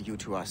guided you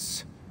to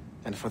us,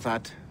 and for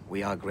that,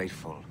 we are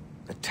grateful.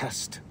 The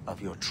test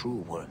of your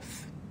true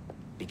worth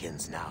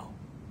begins now.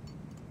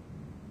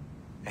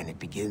 And it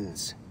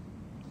begins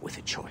with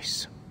a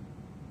choice.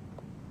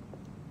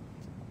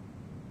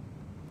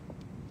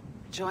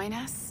 Join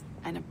us,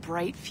 and a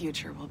bright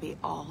future will be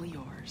all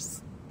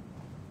yours.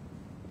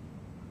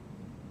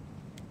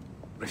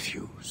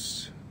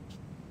 Refuse.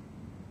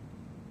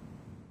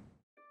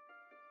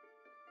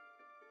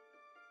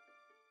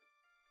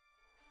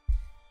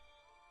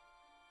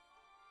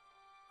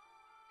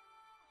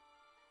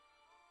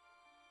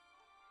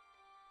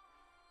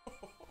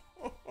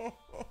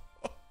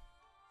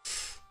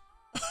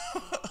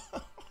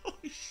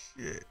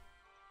 Shit.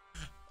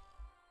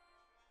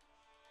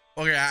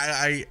 Okay,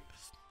 I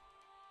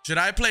should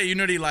I play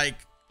Unity like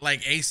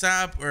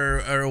ASAP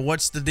or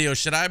what's the deal?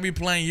 Should I be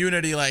playing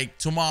Unity like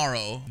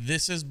tomorrow?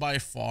 This is by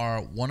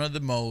far one of the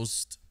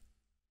most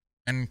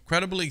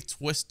incredibly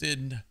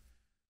twisted,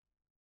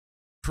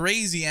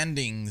 crazy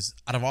endings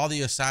out of all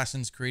the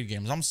Assassin's Creed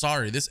games. I'm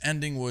sorry, this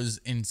ending was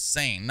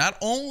insane. Not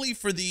only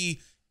for the,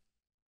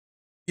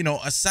 you know,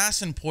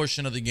 assassin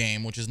portion of the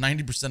game, which is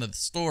 90% of the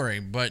story,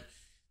 but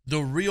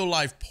the real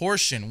life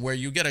portion where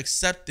you get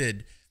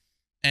accepted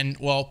and,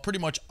 well, pretty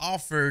much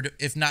offered,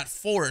 if not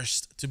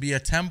forced, to be a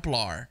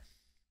Templar.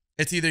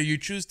 It's either you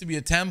choose to be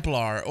a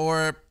Templar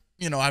or,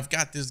 you know, I've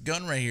got this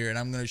gun right here and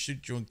I'm going to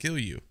shoot you and kill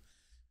you.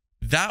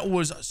 That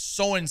was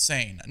so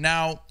insane.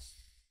 Now,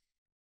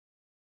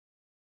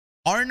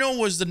 Arno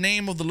was the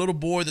name of the little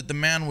boy that the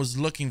man was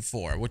looking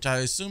for, which I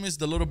assume is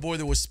the little boy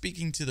that was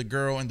speaking to the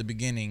girl in the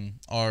beginning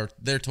or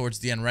there towards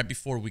the end, right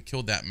before we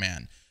killed that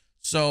man.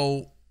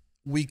 So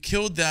we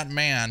killed that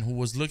man who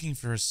was looking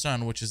for his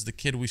son, which is the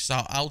kid we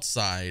saw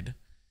outside.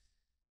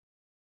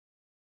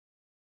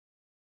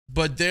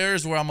 But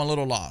there's where I'm a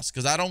little lost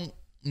because I don't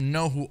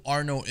know who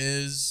Arno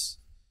is.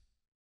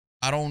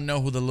 I don't know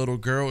who the little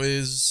girl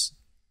is.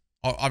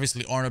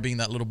 Obviously, Arno being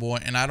that little boy.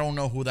 And I don't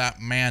know who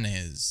that man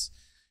is.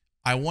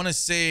 I want to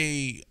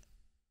say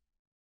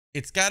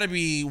it's got to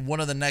be one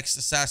of the next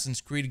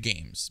Assassin's Creed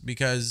games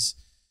because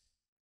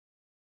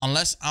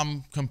unless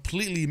I'm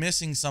completely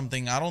missing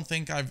something, I don't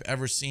think I've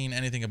ever seen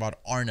anything about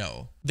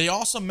Arno. They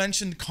also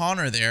mentioned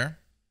Connor there.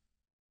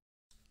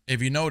 If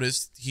you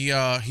noticed, he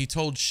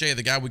told Shay,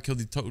 the guy we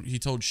killed, he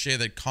told Shay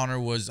that Connor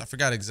was, I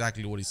forgot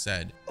exactly what he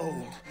said.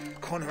 Oh,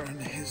 Connor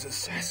and his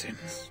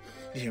assassins.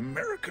 The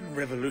American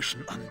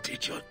Revolution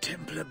undid your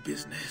Templar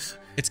business.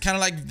 It's kind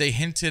of like they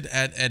hinted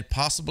at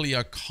possibly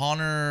a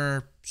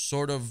Connor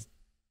sort of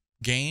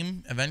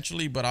game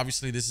eventually, but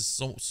obviously this is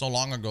so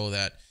long ago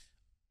that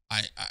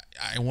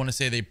I want to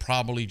say they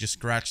probably just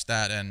scratched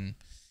that and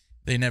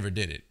they never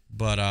did it.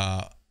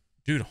 But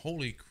dude,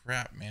 holy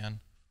crap,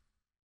 man.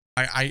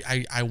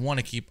 I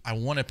want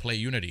to play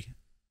Unity.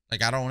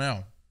 Like, I don't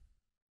know.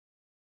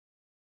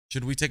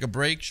 Should we take a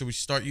break? Should we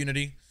start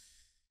Unity?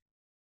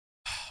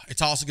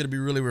 It's also going to be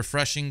really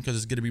refreshing because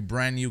it's going to be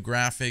brand new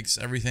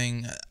graphics,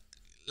 everything.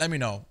 Let me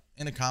know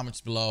in the comments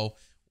below.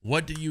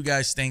 What do you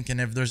guys think? And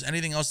if there's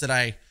anything else that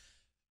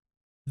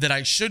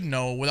I should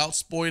know without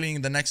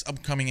spoiling the next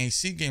upcoming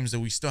AC games that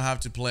we still have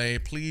to play,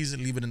 please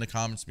leave it in the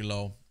comments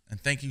below. And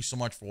thank you so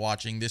much for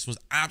watching. This was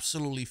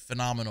absolutely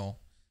phenomenal.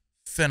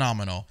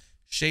 Phenomenal.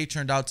 Shay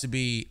turned out to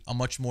be a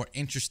much more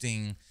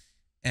interesting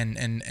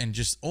and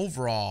just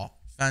overall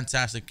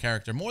fantastic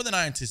character, more than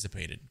I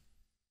anticipated.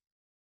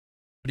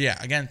 But yeah,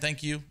 again,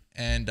 thank you.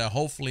 And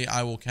hopefully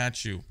I will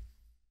catch you.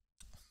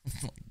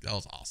 That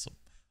was awesome.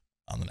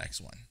 On the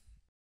next one.